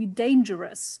word, it will be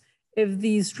dangerous if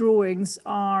these drawings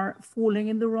are falling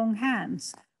in the wrong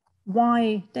hands.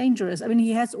 Why dangerous? I mean,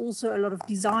 he has also a lot of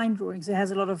design drawings. He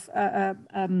has a lot of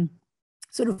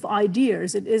sort of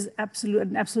ideas. It is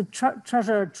an absolute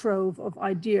treasure trove of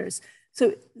ideas.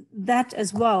 So that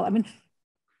as well. I mean,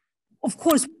 of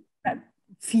course,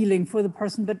 feeling for the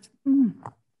person, but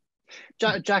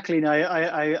Jacqueline,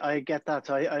 I get that.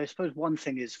 I suppose one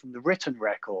thing is from the written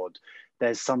record,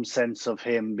 there's some sense of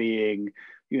him being,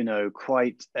 you know,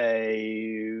 quite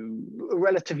a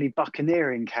relatively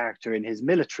buccaneering character in his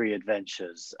military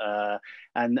adventures,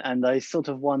 and I sort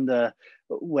of wonder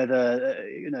whether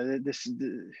you know this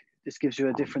gives you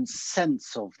a different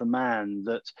sense of the man,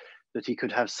 that he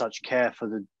could have such care for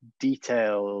the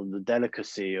detail, the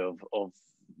delicacy of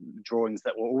drawings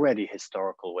that were already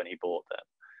historical when he bought them.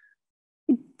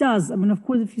 It does. I mean, of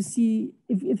course, if you see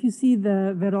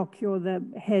the verrocchio,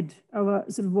 the head of a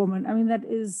sort of woman, I mean, that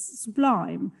is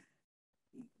sublime.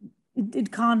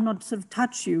 It can't not sort of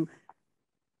touch you.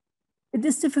 It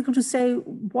is difficult to say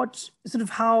what sort of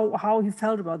how he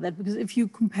felt about that, because if you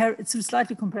compare, it's sort of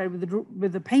slightly compared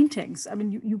with the paintings. I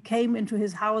mean, you came into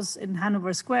his house in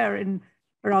Hanover Square in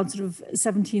around sort of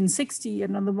 1760,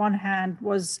 and on the one hand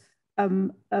was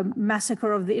a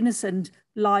Massacre of the Innocent,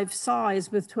 life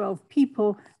size with 12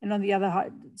 people, and on the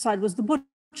other side was the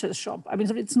butcher's shop. I mean,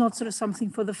 so it's not sort of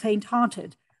something for the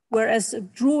faint-hearted, whereas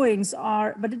drawings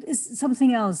are, but it is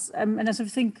something else. And I sort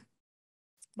of think,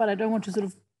 but I don't want to sort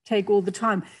of take all the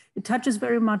time. It touches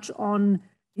very much on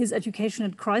his education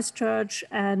at Christchurch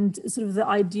and sort of the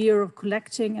idea of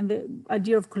collecting and the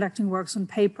idea of collecting works on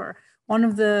paper. One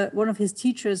of his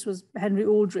teachers was Henry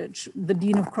Aldridge, the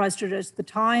Dean of Christchurch at the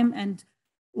time, and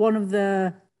one of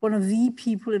the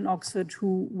people in Oxford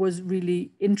who was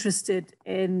really interested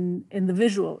in the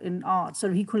visual, in art. So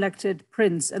he collected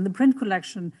prints, and the print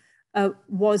collection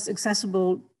was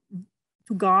accessible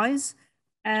to Guise.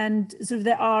 And so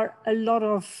there are a lot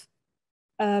of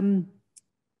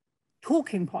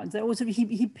talking points. There also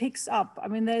he picks up. I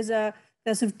mean, there's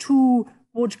sort of 2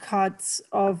 woodcuts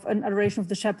of an adoration of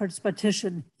the Shepherd's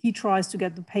Partition. He tries to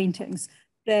get the paintings.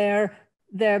 There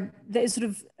is sort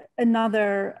of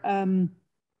another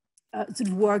sort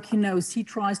of work he knows. He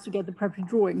tries to get the preparatory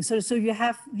drawings. So you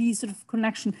have these sort of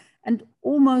connection and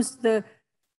almost the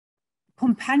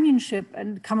companionship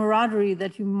and camaraderie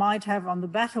that you might have on the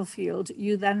battlefield,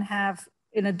 you then have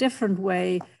in a different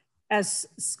way as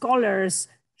scholars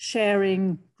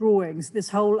sharing drawings. This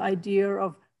whole idea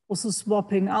of also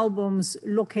swapping albums,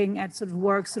 looking at sort of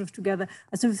works sort of together.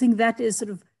 I sort of think that is sort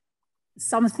of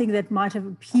something that might have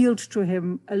appealed to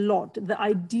him a lot. The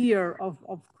idea of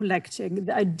collecting,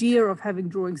 the idea of having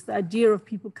drawings, the idea of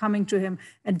people coming to him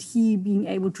and he being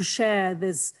able to share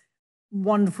this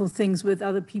wonderful things with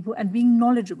other people and being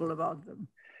knowledgeable about them.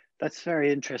 That's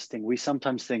very interesting. We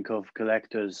sometimes think of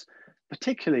collectors,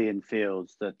 particularly in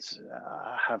fields that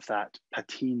have that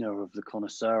patina of the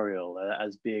connoisseurial,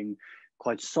 as being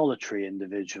quite solitary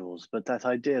individuals, but that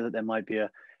idea that there might be a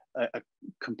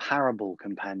comparable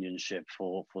companionship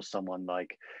for someone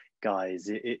like Guise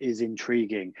is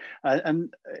intriguing.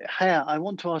 And Hea, I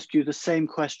want to ask you the same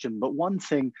question, but one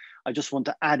thing I just want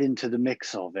to add into the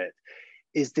mix of it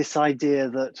is this idea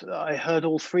that I heard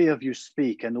all 3 of you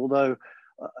speak, and although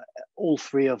all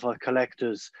 3 of our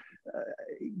collectors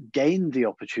gained the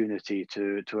opportunity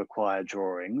to acquire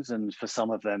drawings, and for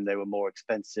some of them they were more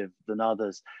expensive than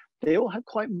others, they all had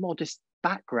quite modest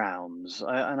backgrounds,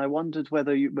 and I wondered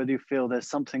whether you feel there's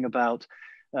something about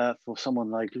for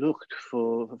someone like Lugt,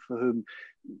 for whom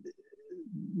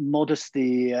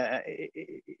modesty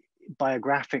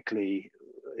biographically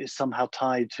is somehow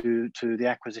tied to the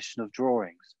acquisition of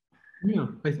drawings. Yeah,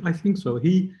 I think so.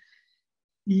 He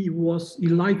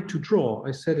liked to draw.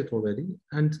 I said it already,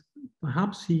 and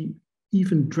perhaps he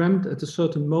even dreamt at a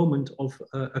certain moment of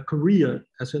a career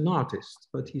as an artist.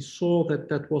 But he saw that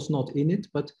that was not in it.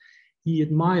 But he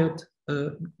admired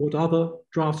what other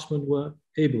draftsmen were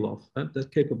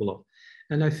capable of.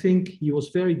 And I think he was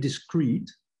very discreet.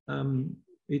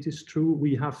 It is true.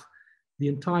 We have the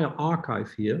entire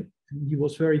archive here. And he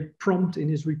was very prompt in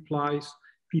his replies.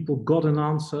 People got an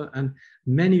answer, and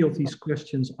many of these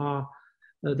questions are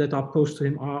that are posed to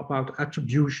him are about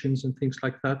attributions and things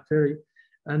like that.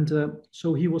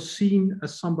 So he was seen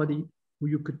as somebody who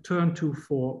you could turn to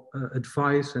for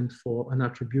advice and for an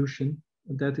attribution.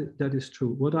 That is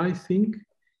true. What I think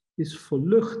is for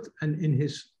Lugt, and in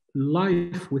his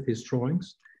life with his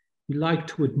drawings, he liked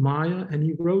to admire, and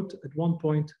he wrote at one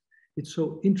point, it's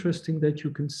so interesting that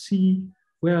you can see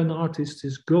where an artist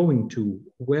is going to,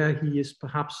 where he is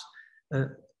perhaps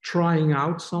trying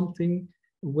out something,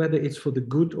 whether it's for the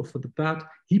good or for the bad.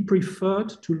 He preferred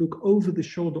to look over the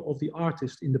shoulder of the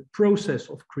artist in the process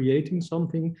of creating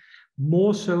something,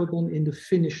 more so than in the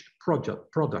finished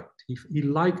product. He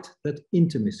liked that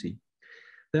intimacy.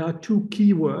 There are two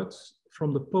key words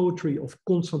from the poetry of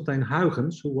Constantijn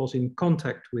Huygens, who was in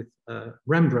contact with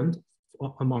Rembrandt,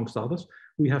 amongst others.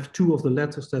 We have two of the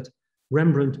letters that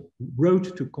Rembrandt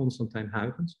wrote to Constantijn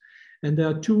Huygens. And there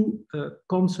are two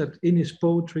concepts in his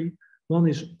poetry. One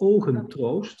is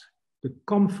ogentroost, the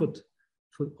comfort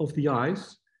of the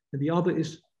eyes, and the other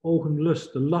is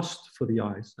ogenlust, the lust for the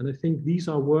eyes. And I think these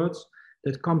are words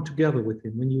that come together with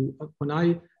him. When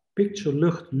I picture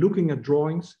Lugt looking at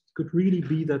drawings, it could really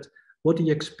be that what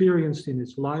he experienced in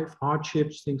his life,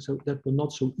 hardships, things that were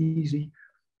not so easy,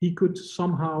 he could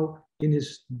somehow, in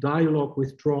his dialogue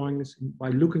with drawings, by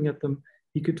looking at them,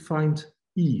 he could find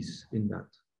ease in that.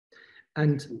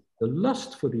 And the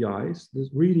lust for the eyes is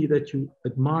really that you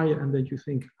admire and that you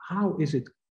think, how is it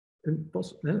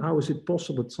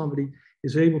possible that somebody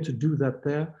is able to do that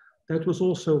there? That was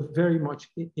also very much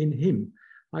in him.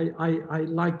 I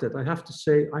like that. I have to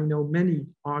say, I know many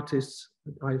artists.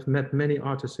 I've met many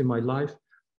artists in my life.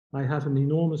 I have an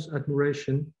enormous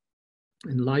admiration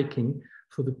and liking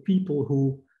for the people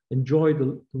who enjoy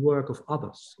the work of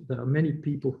others. There are many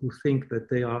people who think that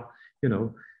they are,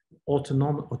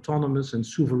 autonomous and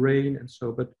sovereign and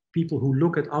so, but people who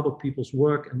look at other people's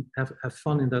work and have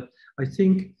fun in that, I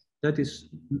think that is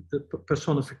the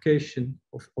personification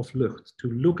of Lugt, to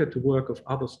look at the work of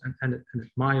others and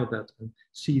admire that and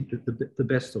see the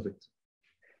best of it.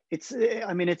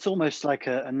 It's almost like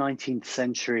a 19th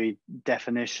century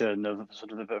definition of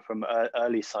from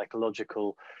early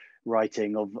psychological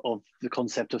writing of the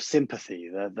concept of sympathy,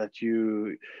 that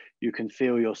you can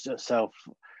feel yourself.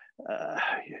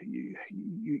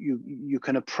 You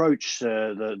can approach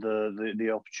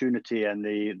the opportunity and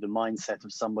the mindset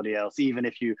of somebody else, even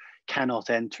if you cannot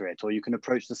enter it, or you can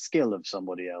approach the skill of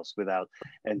somebody else without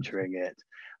entering it.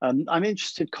 I'm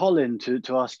interested, Colin,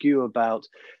 to ask you about,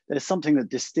 there's something that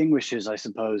distinguishes, I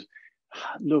suppose,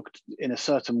 Lugt in a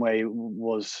certain way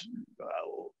was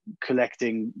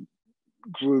collecting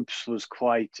groups, was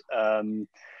quite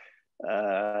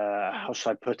how should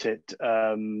I put it,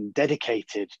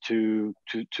 dedicated to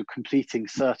completing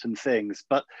certain things.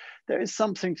 But there is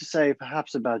something to say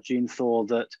perhaps about Eugene Thaw,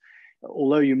 that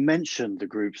although you mentioned the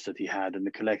groups that he had and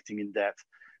the collecting in depth,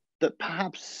 that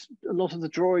perhaps a lot of the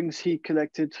drawings he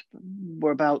collected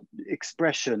were about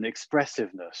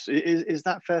expressiveness. Is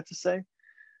that fair to say?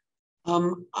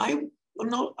 They're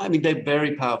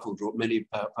very powerful, many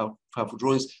powerful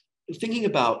drawings. Thinking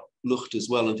about Lugt as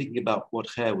well, and thinking about what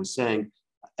Ger was saying,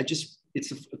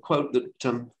 it's a quote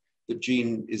that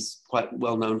Gene is quite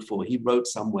well known for. He wrote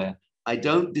somewhere, "I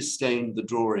don't disdain the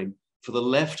drawing for the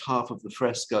left half of the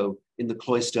fresco in the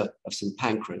cloister of St.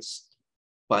 Pancras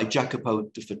by Jacopo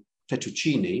de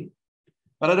Fettuccini,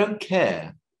 but I don't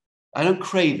care. I don't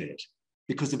crave it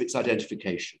because of its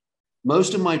identification.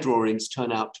 Most of my drawings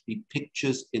turn out to be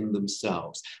pictures in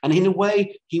themselves." And in a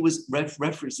way, he was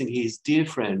referencing his dear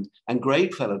friend and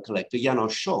great fellow collector,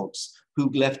 Janos Scholz, who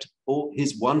left all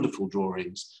his wonderful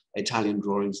drawings, Italian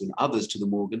drawings and others, to the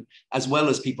Morgan, as well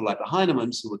as people like the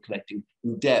Heinemanns, who were collecting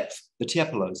in depth the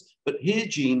Tiepolos. But here,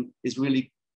 Gene is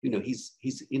really,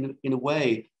 he's in a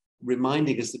way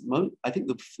reminding us that I think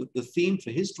the theme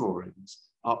for his drawings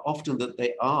are often that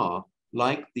they are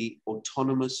like the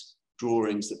autonomous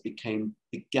drawings that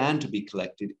began to be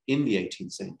collected in the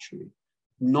 18th century,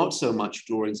 not so much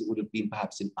drawings that would have been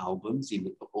perhaps in albums,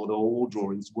 even although all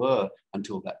drawings were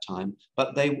until that time,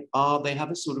 but they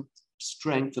have a sort of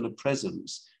strength and a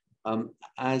presence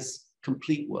as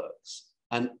complete works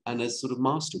and as sort of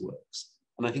masterworks.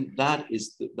 And I think that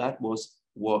was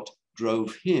what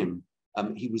drove him.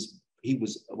 He was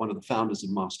one of the founders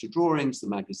of Master Drawings, the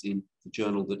magazine, the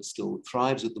journal that still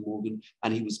thrives at the Morgan,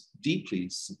 and he was deeply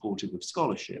supportive of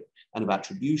scholarship and of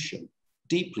attribution,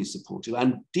 deeply supportive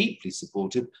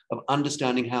of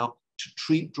understanding how to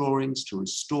treat drawings, to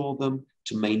restore them,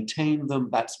 to maintain them.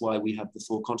 That's why we have the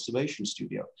Thaw Conservation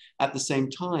Studio. At the same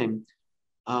time,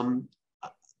 and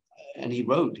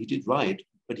he did write,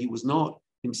 but he was not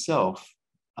himself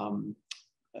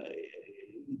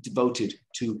devoted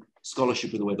to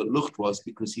scholarship in the way that Lugt was,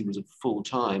 because he was a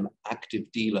full-time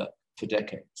active dealer for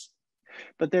decades.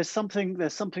 But there's something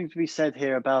to be said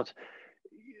here about,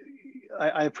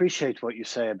 I appreciate what you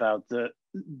say about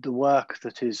the work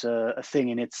that is a thing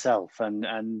in itself,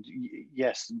 and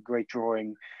yes, great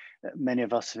drawing, many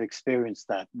of us have experienced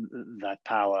that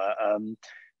power.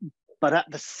 But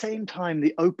at the same time,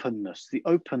 the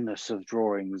openness of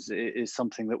drawings is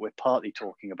something that we're partly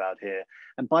talking about here.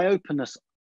 And by openness,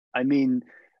 I mean,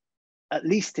 at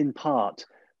least in part,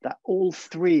 that all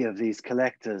three of these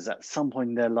collectors at some point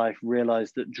in their life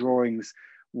realized that drawings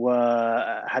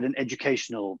had an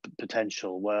educational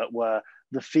potential, were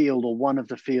the field or one of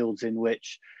the fields in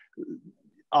which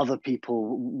other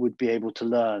people would be able to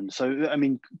learn. So, I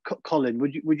mean, Colin,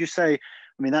 would you say, I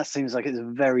mean, that seems like it's a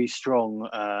very strong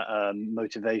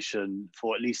motivation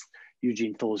for at least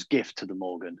Eugene Thaw's gift to the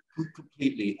Morgan.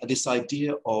 Completely. This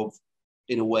idea of,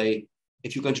 in a way,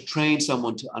 if you're going to train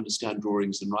someone to understand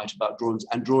drawings and write about drawings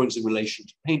and drawings in relation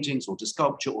to paintings or to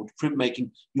sculpture or to printmaking,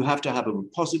 you have to have a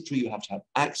repository, you have to have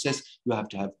access, you have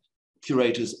to have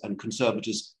curators and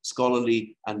conservators,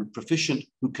 scholarly and proficient,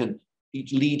 who can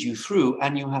lead you through,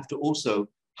 and you have to also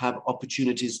have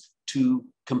opportunities to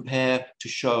compare, to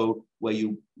show where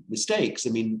you mistakes.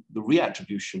 I mean, the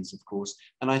reattributions, of course.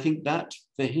 And I think that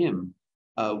for him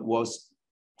was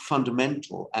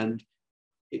fundamental. And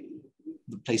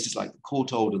the places like the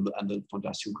Courtauld and the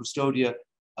Fondation Custodia,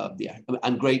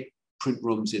 and great print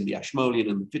rooms in the Ashmolean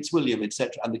and the Fitzwilliam,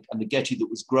 etc., and the Getty that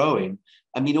was growing.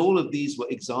 I mean, all of these were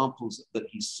examples that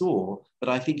he saw, but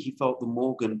I think he felt the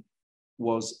Morgan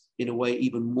was, in a way,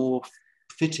 even more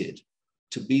fitted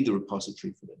to be the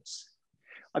repository for this.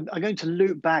 I'm going to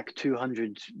loop back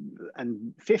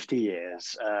 250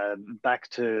 years, back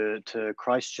to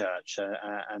Christchurch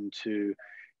and to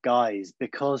Guise,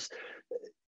 because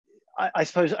I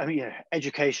suppose, I mean, yeah,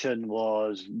 education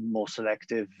was more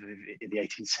selective in the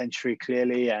 18th century,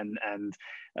 clearly, and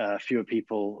fewer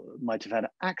people might have had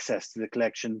access to the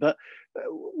collection. But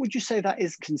would you say that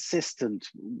is consistent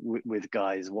with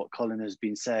Guise, what Colin has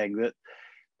been saying,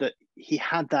 that he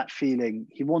had that feeling,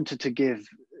 he wanted to give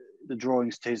the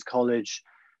drawings to his college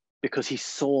because he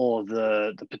saw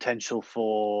the potential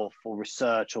for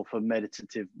research or for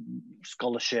meditative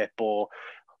scholarship, or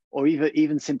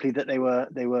even simply that they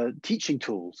were teaching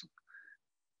tools?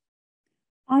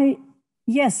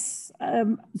 Yes,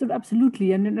 sort of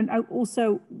absolutely, and I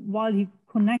also, while he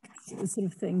connects sort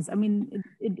of things, I mean,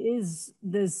 it is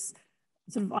this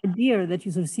sort of idea that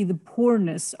you sort of see the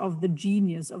poorness of the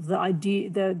genius of the idea,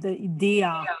 the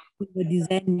idea, the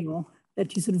disegno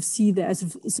that you sort of see there.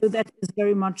 So that is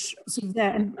very much sort of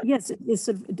there, and yes, it is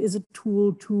a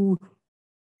tool to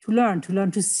learn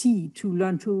to see, to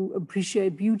learn to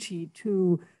appreciate beauty,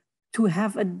 to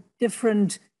have a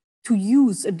different, to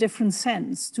use a different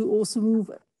sense, to also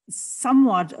move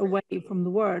somewhat away from the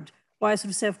word. Why I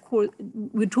sort of say, of course,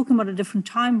 we're talking about a different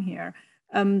time here.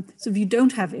 So if you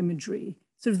don't have imagery,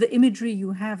 sort of the imagery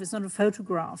you have is not a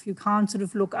photograph. You can't sort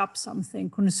of look up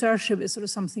something. Connoisseurship is sort of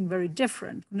something very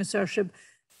different. Connoisseurship,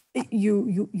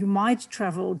 you might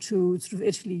travel to sort of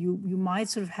Italy. You might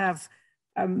sort of have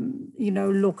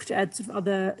looked at sort of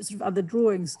other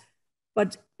drawings,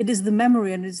 but it is the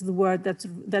memory and it's the word that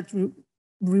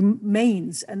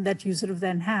remains and that you sort of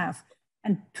then have,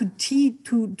 and to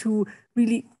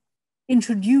really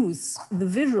introduce the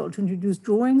visual, to introduce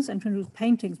drawings and to introduce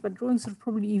paintings, but drawings are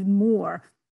probably even more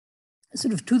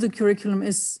sort of to the curriculum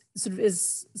is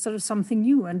sort of something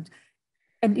new, and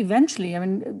eventually, I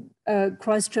mean,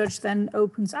 Christchurch then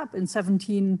opens up in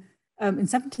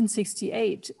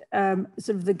 1768, sort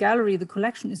of the gallery, the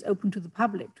collection is open to the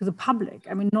public.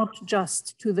 I mean, not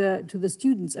just to the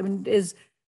students. I mean, it is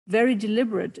very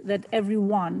deliberate that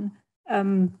everyone,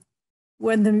 when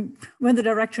the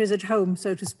director is at home,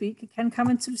 so to speak, can come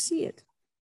and sort of see it.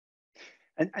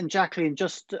 And Jacqueline,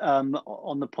 just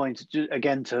on the point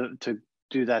again to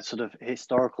do that sort of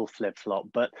historical flip flop,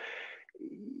 but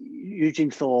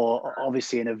Eugene Thaw,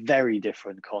 obviously in a very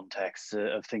different context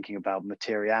of thinking about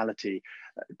materiality,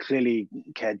 clearly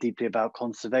cared deeply about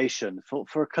conservation.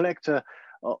 For a collector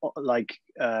like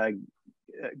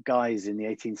Guise in the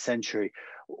 18th century,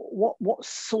 what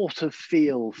sort of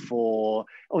feel for,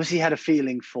 obviously he had a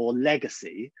feeling for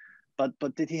legacy,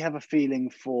 but did he have a feeling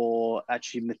for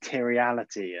actually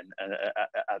materiality and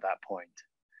at that point?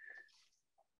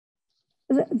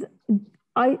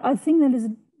 I think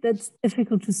that's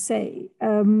difficult to say.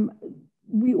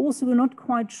 We also were not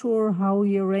quite sure how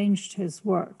he arranged his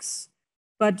works,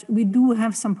 but we do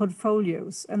have some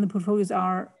portfolios, and the portfolios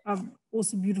are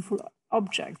also beautiful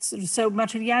objects. So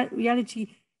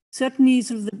materiality, certainly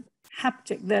sort of the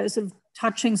haptic, the sort of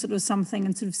touching sort of something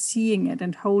and sort of seeing it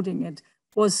and holding it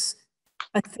was,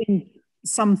 I think,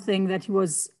 something that he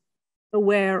was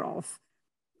aware of.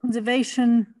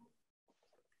 Conservation,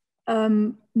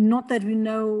 not that we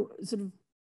know sort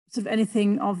of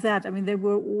anything of that. I mean, they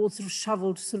were all sort of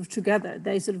shoveled sort of together.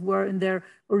 They sort of were in their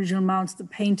original mounts. The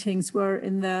paintings were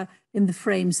in the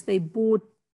frames. He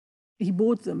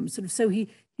bought them sort of. So he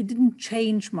didn't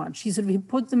change much. He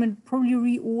put them and probably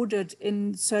reordered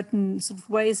in certain sort of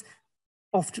ways,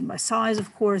 often by size,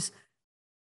 of course.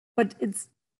 But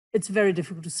it's very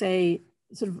difficult to say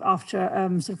sort of after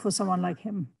sort of for someone like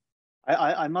him.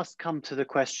 I must come to the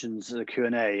questions, the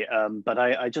Q&A, but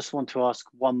I just want to ask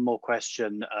one more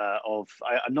question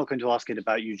I'm not going to ask it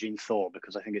about Eugene Thaw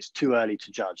because I think it's too early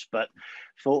to judge, but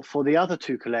for the other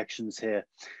two collections here,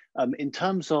 in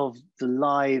terms of the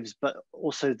lives, but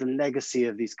also the legacy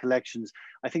of these collections,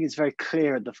 I think it's very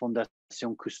clear at the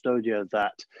Fondation Custodia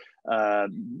that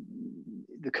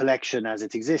the collection as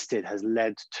it existed has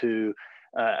led to,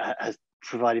 has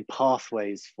provided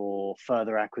pathways for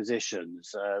further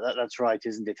acquisitions. That's right,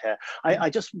 isn't it?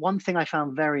 I just, one thing I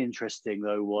found very interesting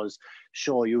though was,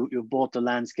 sure, you bought the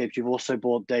landscapes, you've also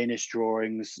bought Danish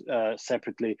drawings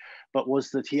separately, but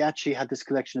was that he actually had this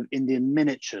collection of Indian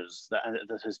miniatures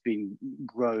that has been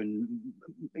grown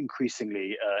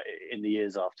increasingly in the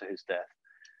years after his death.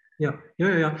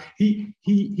 Yeah.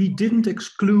 He didn't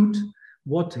exclude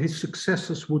what his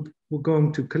successors were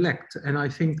going to collect. And I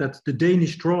think that the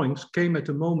Danish drawings came at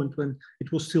a moment when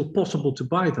it was still possible to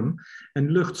buy them. And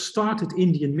Lugt started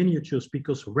Indian miniatures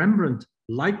because Rembrandt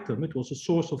liked them. It was a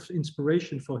source of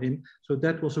inspiration for him. So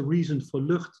that was a reason for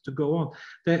Lugt to go on.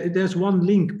 There's one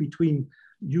link between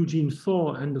Eugene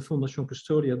Thaw and the Fondation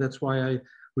Custodia. That's why I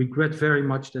regret very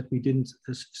much that we didn't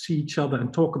see each other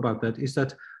and talk about that, is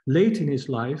that late in his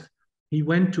life, he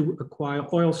went to acquire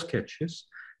oil sketches.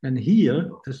 And here,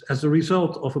 as a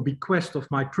result of a bequest of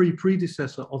my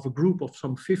predecessor of a group of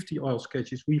some 50 oil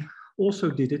sketches, we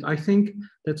also did it. I think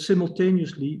that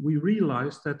simultaneously we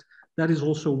realized that that is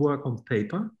also work on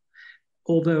paper,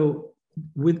 although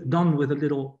done with a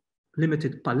little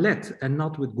limited palette and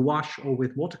not with gouache or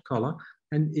with watercolor.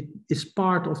 And it is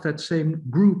part of that same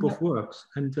group of works.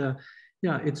 And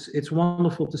yeah, it's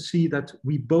wonderful to see that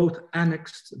we both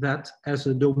annexed that as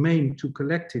a domain to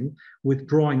collecting with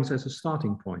drawings as a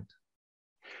starting point.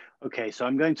 Okay, so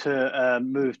I'm going to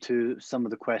move to some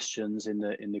of the questions in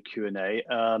the Q&A.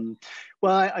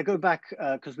 Well, I go back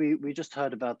because we just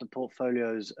heard about the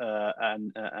portfolios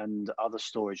and other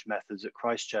storage methods at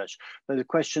Christchurch. But the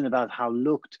question about how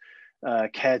Lugt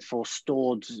cared for,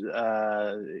 stored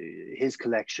his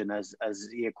collection as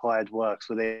he acquired works.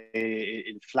 Were they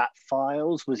in flat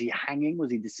files? Was he hanging?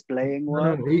 Was he displaying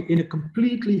work? No, in a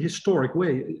completely historic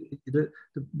way.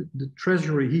 The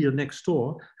treasury here next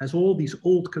door has all these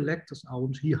old collector's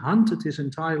albums. He hunted his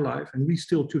entire life, and we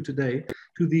still to today,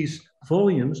 to these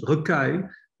volumes, recueils,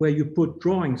 where you put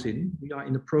drawings in. We are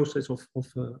in the process of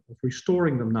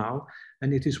restoring them now.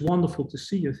 And it is wonderful to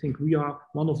see. I think we are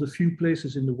one of the few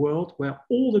places in the world where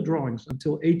all the drawings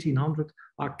until 1800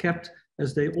 are kept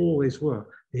as they always were.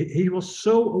 He was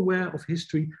so aware of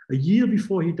history. A year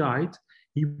before he died,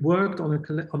 he worked on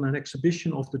an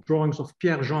exhibition of the drawings of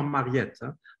Pierre-Jean Mariette,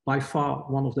 by far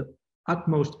one of the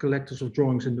utmost collectors of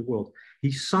drawings in the world.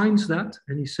 He signs that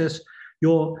and he says,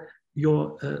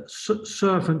 your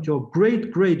servant, your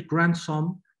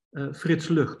great-great-grandson, Frits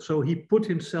Lugt. So he put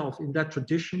himself in that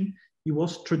tradition. He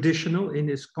was traditional in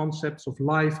his concepts of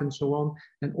life and so on.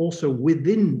 And also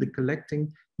within the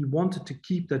collecting, he wanted to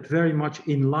keep that very much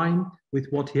in line with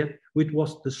what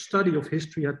was the study of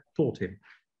history had taught him.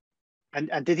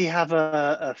 And did he have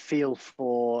a feel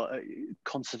for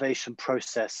conservation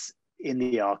process in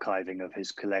the archiving of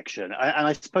his collection? And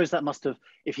I suppose that must have,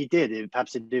 if he did,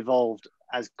 perhaps it evolved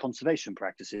as conservation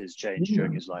practices changed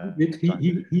during his life.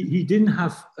 He didn't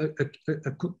have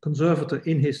a conservator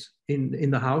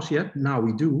in the house yet. Now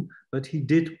we do, but he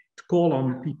did call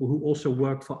on people who also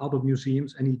worked for other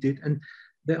museums, and he did. And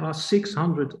there are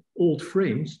 600 old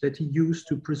frames that he used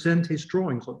to present his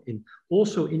drawings in.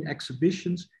 Also in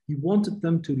exhibitions, he wanted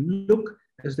them to look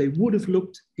as they would have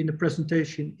looked in a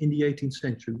presentation in the 18th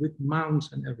century, with mounds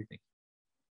and everything.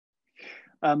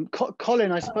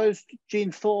 Colin, I suppose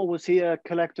Eugene Thaw, was he a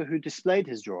collector who displayed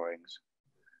his drawings?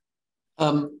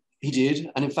 He did,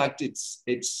 and in fact, it's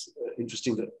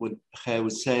interesting that what Ger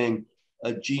was saying,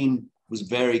 Eugene was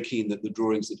very keen that the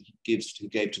drawings that he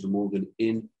gave to the Morgan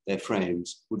in their frames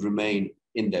would remain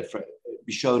in their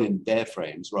be shown in their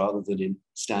frames rather than in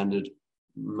standard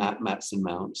mats and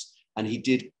mounts. And he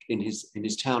did in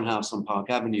his townhouse on Park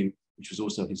Avenue, which was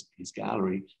also his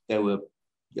gallery. There were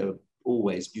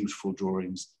always beautiful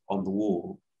drawings on the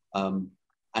wall, and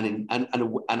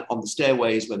on the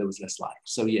stairways where there was less light.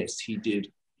 So yes, he did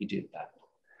that.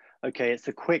 Okay, it's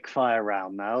a quick fire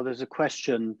round now. There's a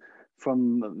question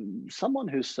from someone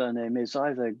whose surname is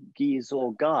either Guise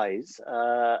or Guise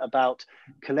about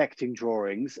collecting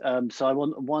drawings. So I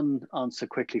want one answer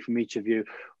quickly from each of you.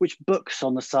 Which books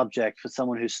on the subject for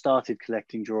someone who started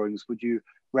collecting drawings would you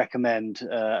recommend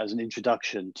as an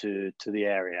introduction to the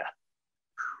area?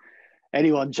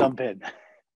 Anyone jump in?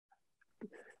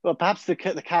 Well, perhaps the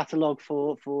catalogue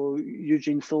for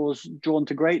Eugene Thaw's Drawn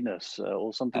to Greatness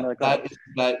or something like that.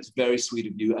 That's very sweet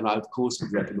of you, and I of course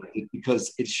would recommend it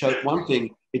because it showed one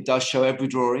thing. It does show every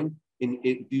drawing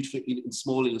in beautifully in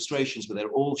small illustrations, but they're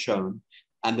all shown,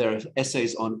 and there are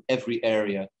essays on every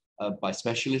area by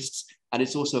specialists, and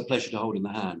it's also a pleasure to hold in the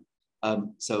hand.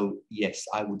 So yes,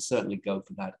 I would certainly go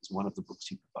for that as one of the books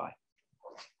you could buy.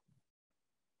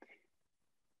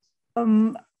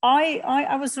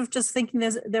 I was sort of just thinking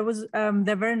there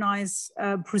are very nice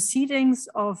proceedings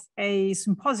of a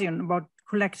symposium about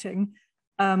collecting,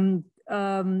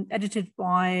 edited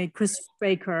by Chris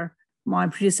Baker, my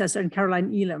predecessor, and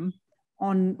Caroline Elam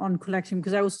on collecting,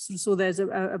 because I also saw there's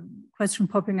a question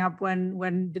popping up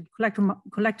when did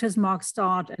collector's mark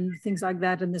start and things like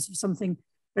that, and there's something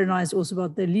very nice also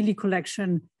about the Lily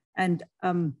collection and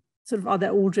sort of other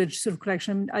Aldrich sort of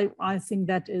collection. I think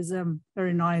that is a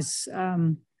very nice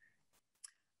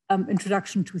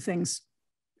introduction to things.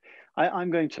 I'm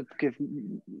going to give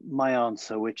my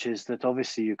answer, which is that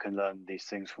obviously you can learn these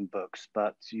things from books,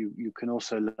 but you can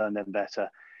also learn them better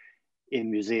in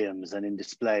museums and in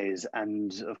displays,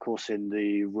 and of course in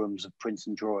the rooms of prints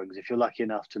and drawings. If you're lucky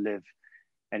enough to live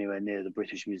anywhere near the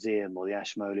British Museum or the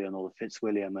Ashmolean or the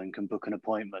Fitzwilliam and can book an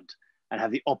appointment and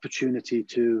have the opportunity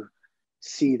to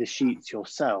see the sheets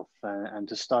yourself and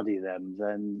to study them,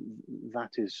 then that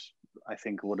is, I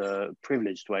think, what a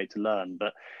privileged way to learn.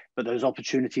 But those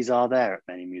opportunities are there at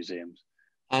many museums.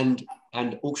 And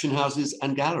auction houses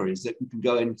and galleries that you can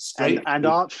go in straight. And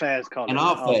art fairs, Colin. And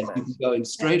art fairs, you can go in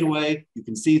straight away. You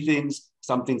can see things.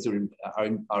 Some things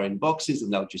are in boxes,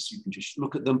 and you can just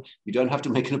look at them. You don't have to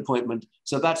make an appointment.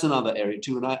 So that's another area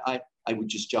too. And I would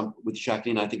just jump with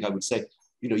Jacqueline. I think I would say,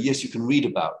 yes, you can read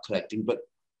about collecting, but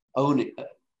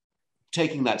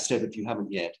taking that step if you haven't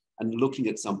yet, and looking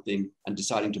at something and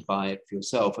deciding to buy it for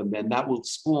yourself, and then that will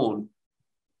spawn.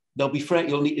 They'll be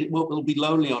it will be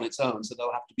lonely on its own, so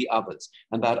there'll have to be others,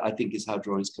 and that I think is how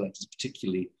drawings collectors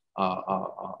particularly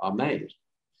are made.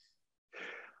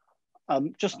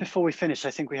 Just before we finish,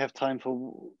 I think we have time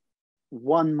for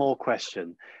one more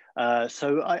question.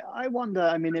 So I wonder.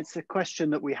 I mean, it's a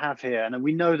question that we have here, and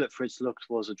we know that Frits Lugt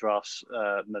was a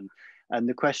draftsman. And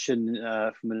the question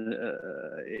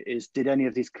is, did any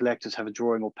of these collectors have a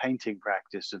drawing or painting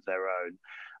practice of their own?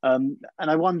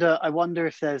 And I wonder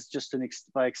if there's just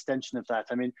by extension of that.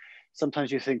 I mean,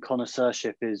 sometimes you think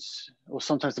connoisseurship is, or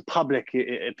sometimes the public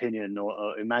opinion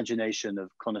or imagination of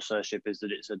connoisseurship is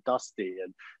that it's a dusty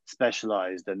and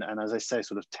specialized and as I say,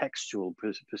 sort of textual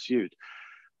pursuit.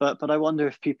 But I wonder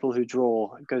if people who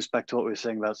draw, it goes back to what we were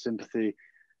saying about sympathy,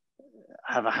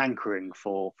 have a hankering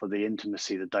for the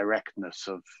intimacy, the directness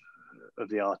of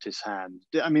the artist's hand.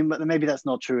 I mean, but maybe that's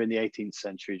not true in the 18th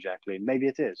century, Jacqueline. Maybe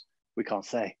it is. We can't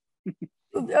say.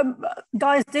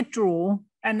 Guise did draw,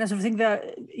 and I sort of think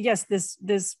that yes,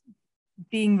 this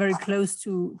being very close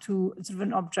to sort of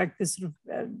an object, this sort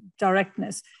of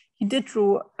directness. He did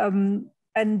draw,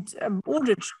 and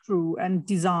Aldrich drew and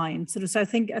designed. So I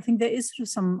think there is sort of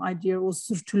some idea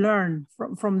also sort of to learn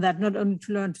from that, not only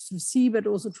to learn to sort of see, but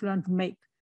also to learn to make,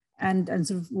 and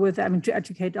sort of to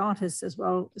educate artists as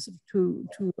well, sort of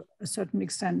to a certain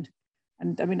extent.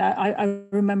 And I mean, I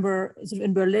remember sort of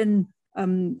in Berlin,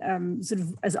 sort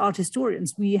of as art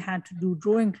historians, we had to do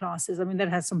drawing classes. I mean, that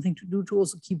has something to do to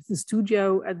also keep the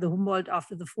studio at the Humboldt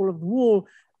after the fall of the wall.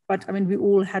 But I mean, we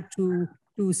all had to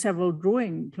do several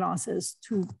drawing classes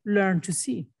to learn to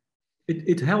see.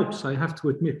 it helps, I have to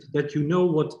admit, that you know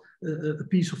what a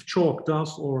piece of chalk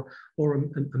does, or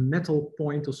a metal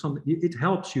point or something. It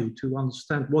helps you to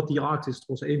understand what the artist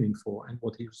was aiming for and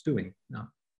what he was doing. Yeah.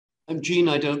 And Gene,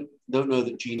 I don't know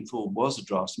that Gene Thaw was a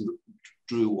draftsman,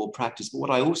 drew or practiced, but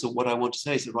what I want to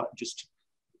say is that, right, just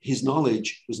his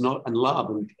knowledge was not, and love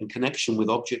and connection with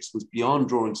objects was beyond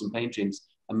drawings and paintings,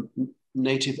 and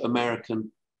Native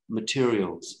American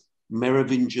materials,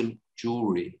 Merovingian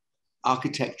jewelry,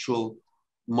 architectural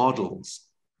models,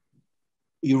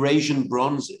 Eurasian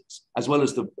bronzes, as well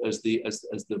as the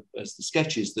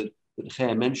sketches that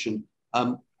Ger mentioned.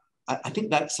 I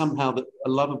think that somehow that a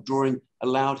love of drawing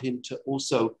allowed him to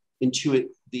also intuit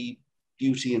the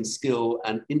beauty and skill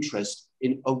and interest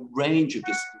in a range of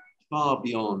disciplines far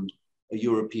beyond a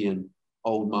European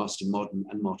old master, modern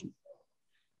and modern.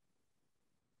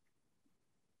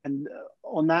 And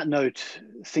on that note,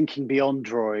 thinking beyond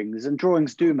drawings, and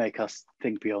drawings do make us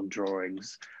think beyond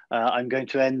drawings. I'm going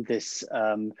to end this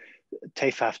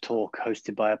TAFAF talk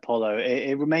hosted by Apollo.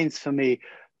 It remains for me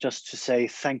just to say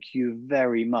thank you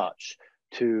very much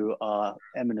to our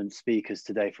eminent speakers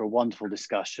today for a wonderful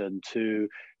discussion, to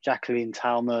Jacqueline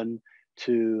Thalmann,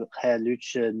 to Ger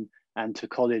Luijten, and to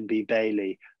Colin B.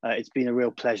 Bailey. It's been a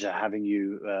real pleasure having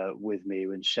you with me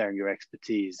and sharing your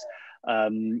expertise.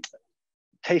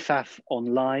 TAFAF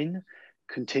Online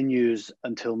continues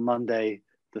until Monday,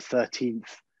 the 13th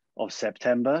of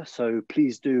September. So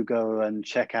please do go and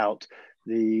check out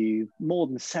the more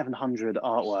than 700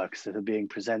 artworks that are being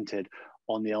presented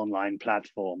on the online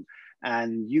platform.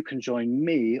 And you can join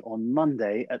me on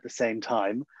Monday at the same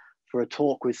time for a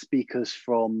talk with speakers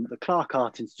from the Clark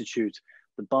Art Institute,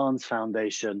 the Barnes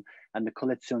Foundation, and the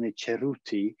Collezione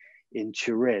Cerruti in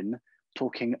Turin,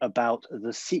 talking about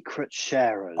the secret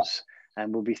sharers.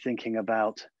 And we'll be thinking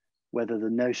about whether the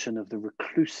notion of the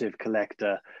reclusive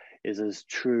collector is as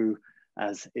true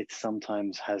as it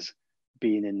sometimes has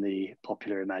been in the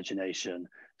popular imagination.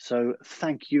 So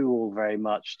thank you all very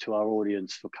much to our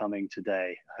audience for coming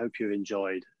today. I hope you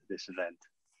enjoyed this event.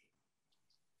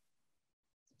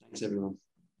 Thanks, everyone.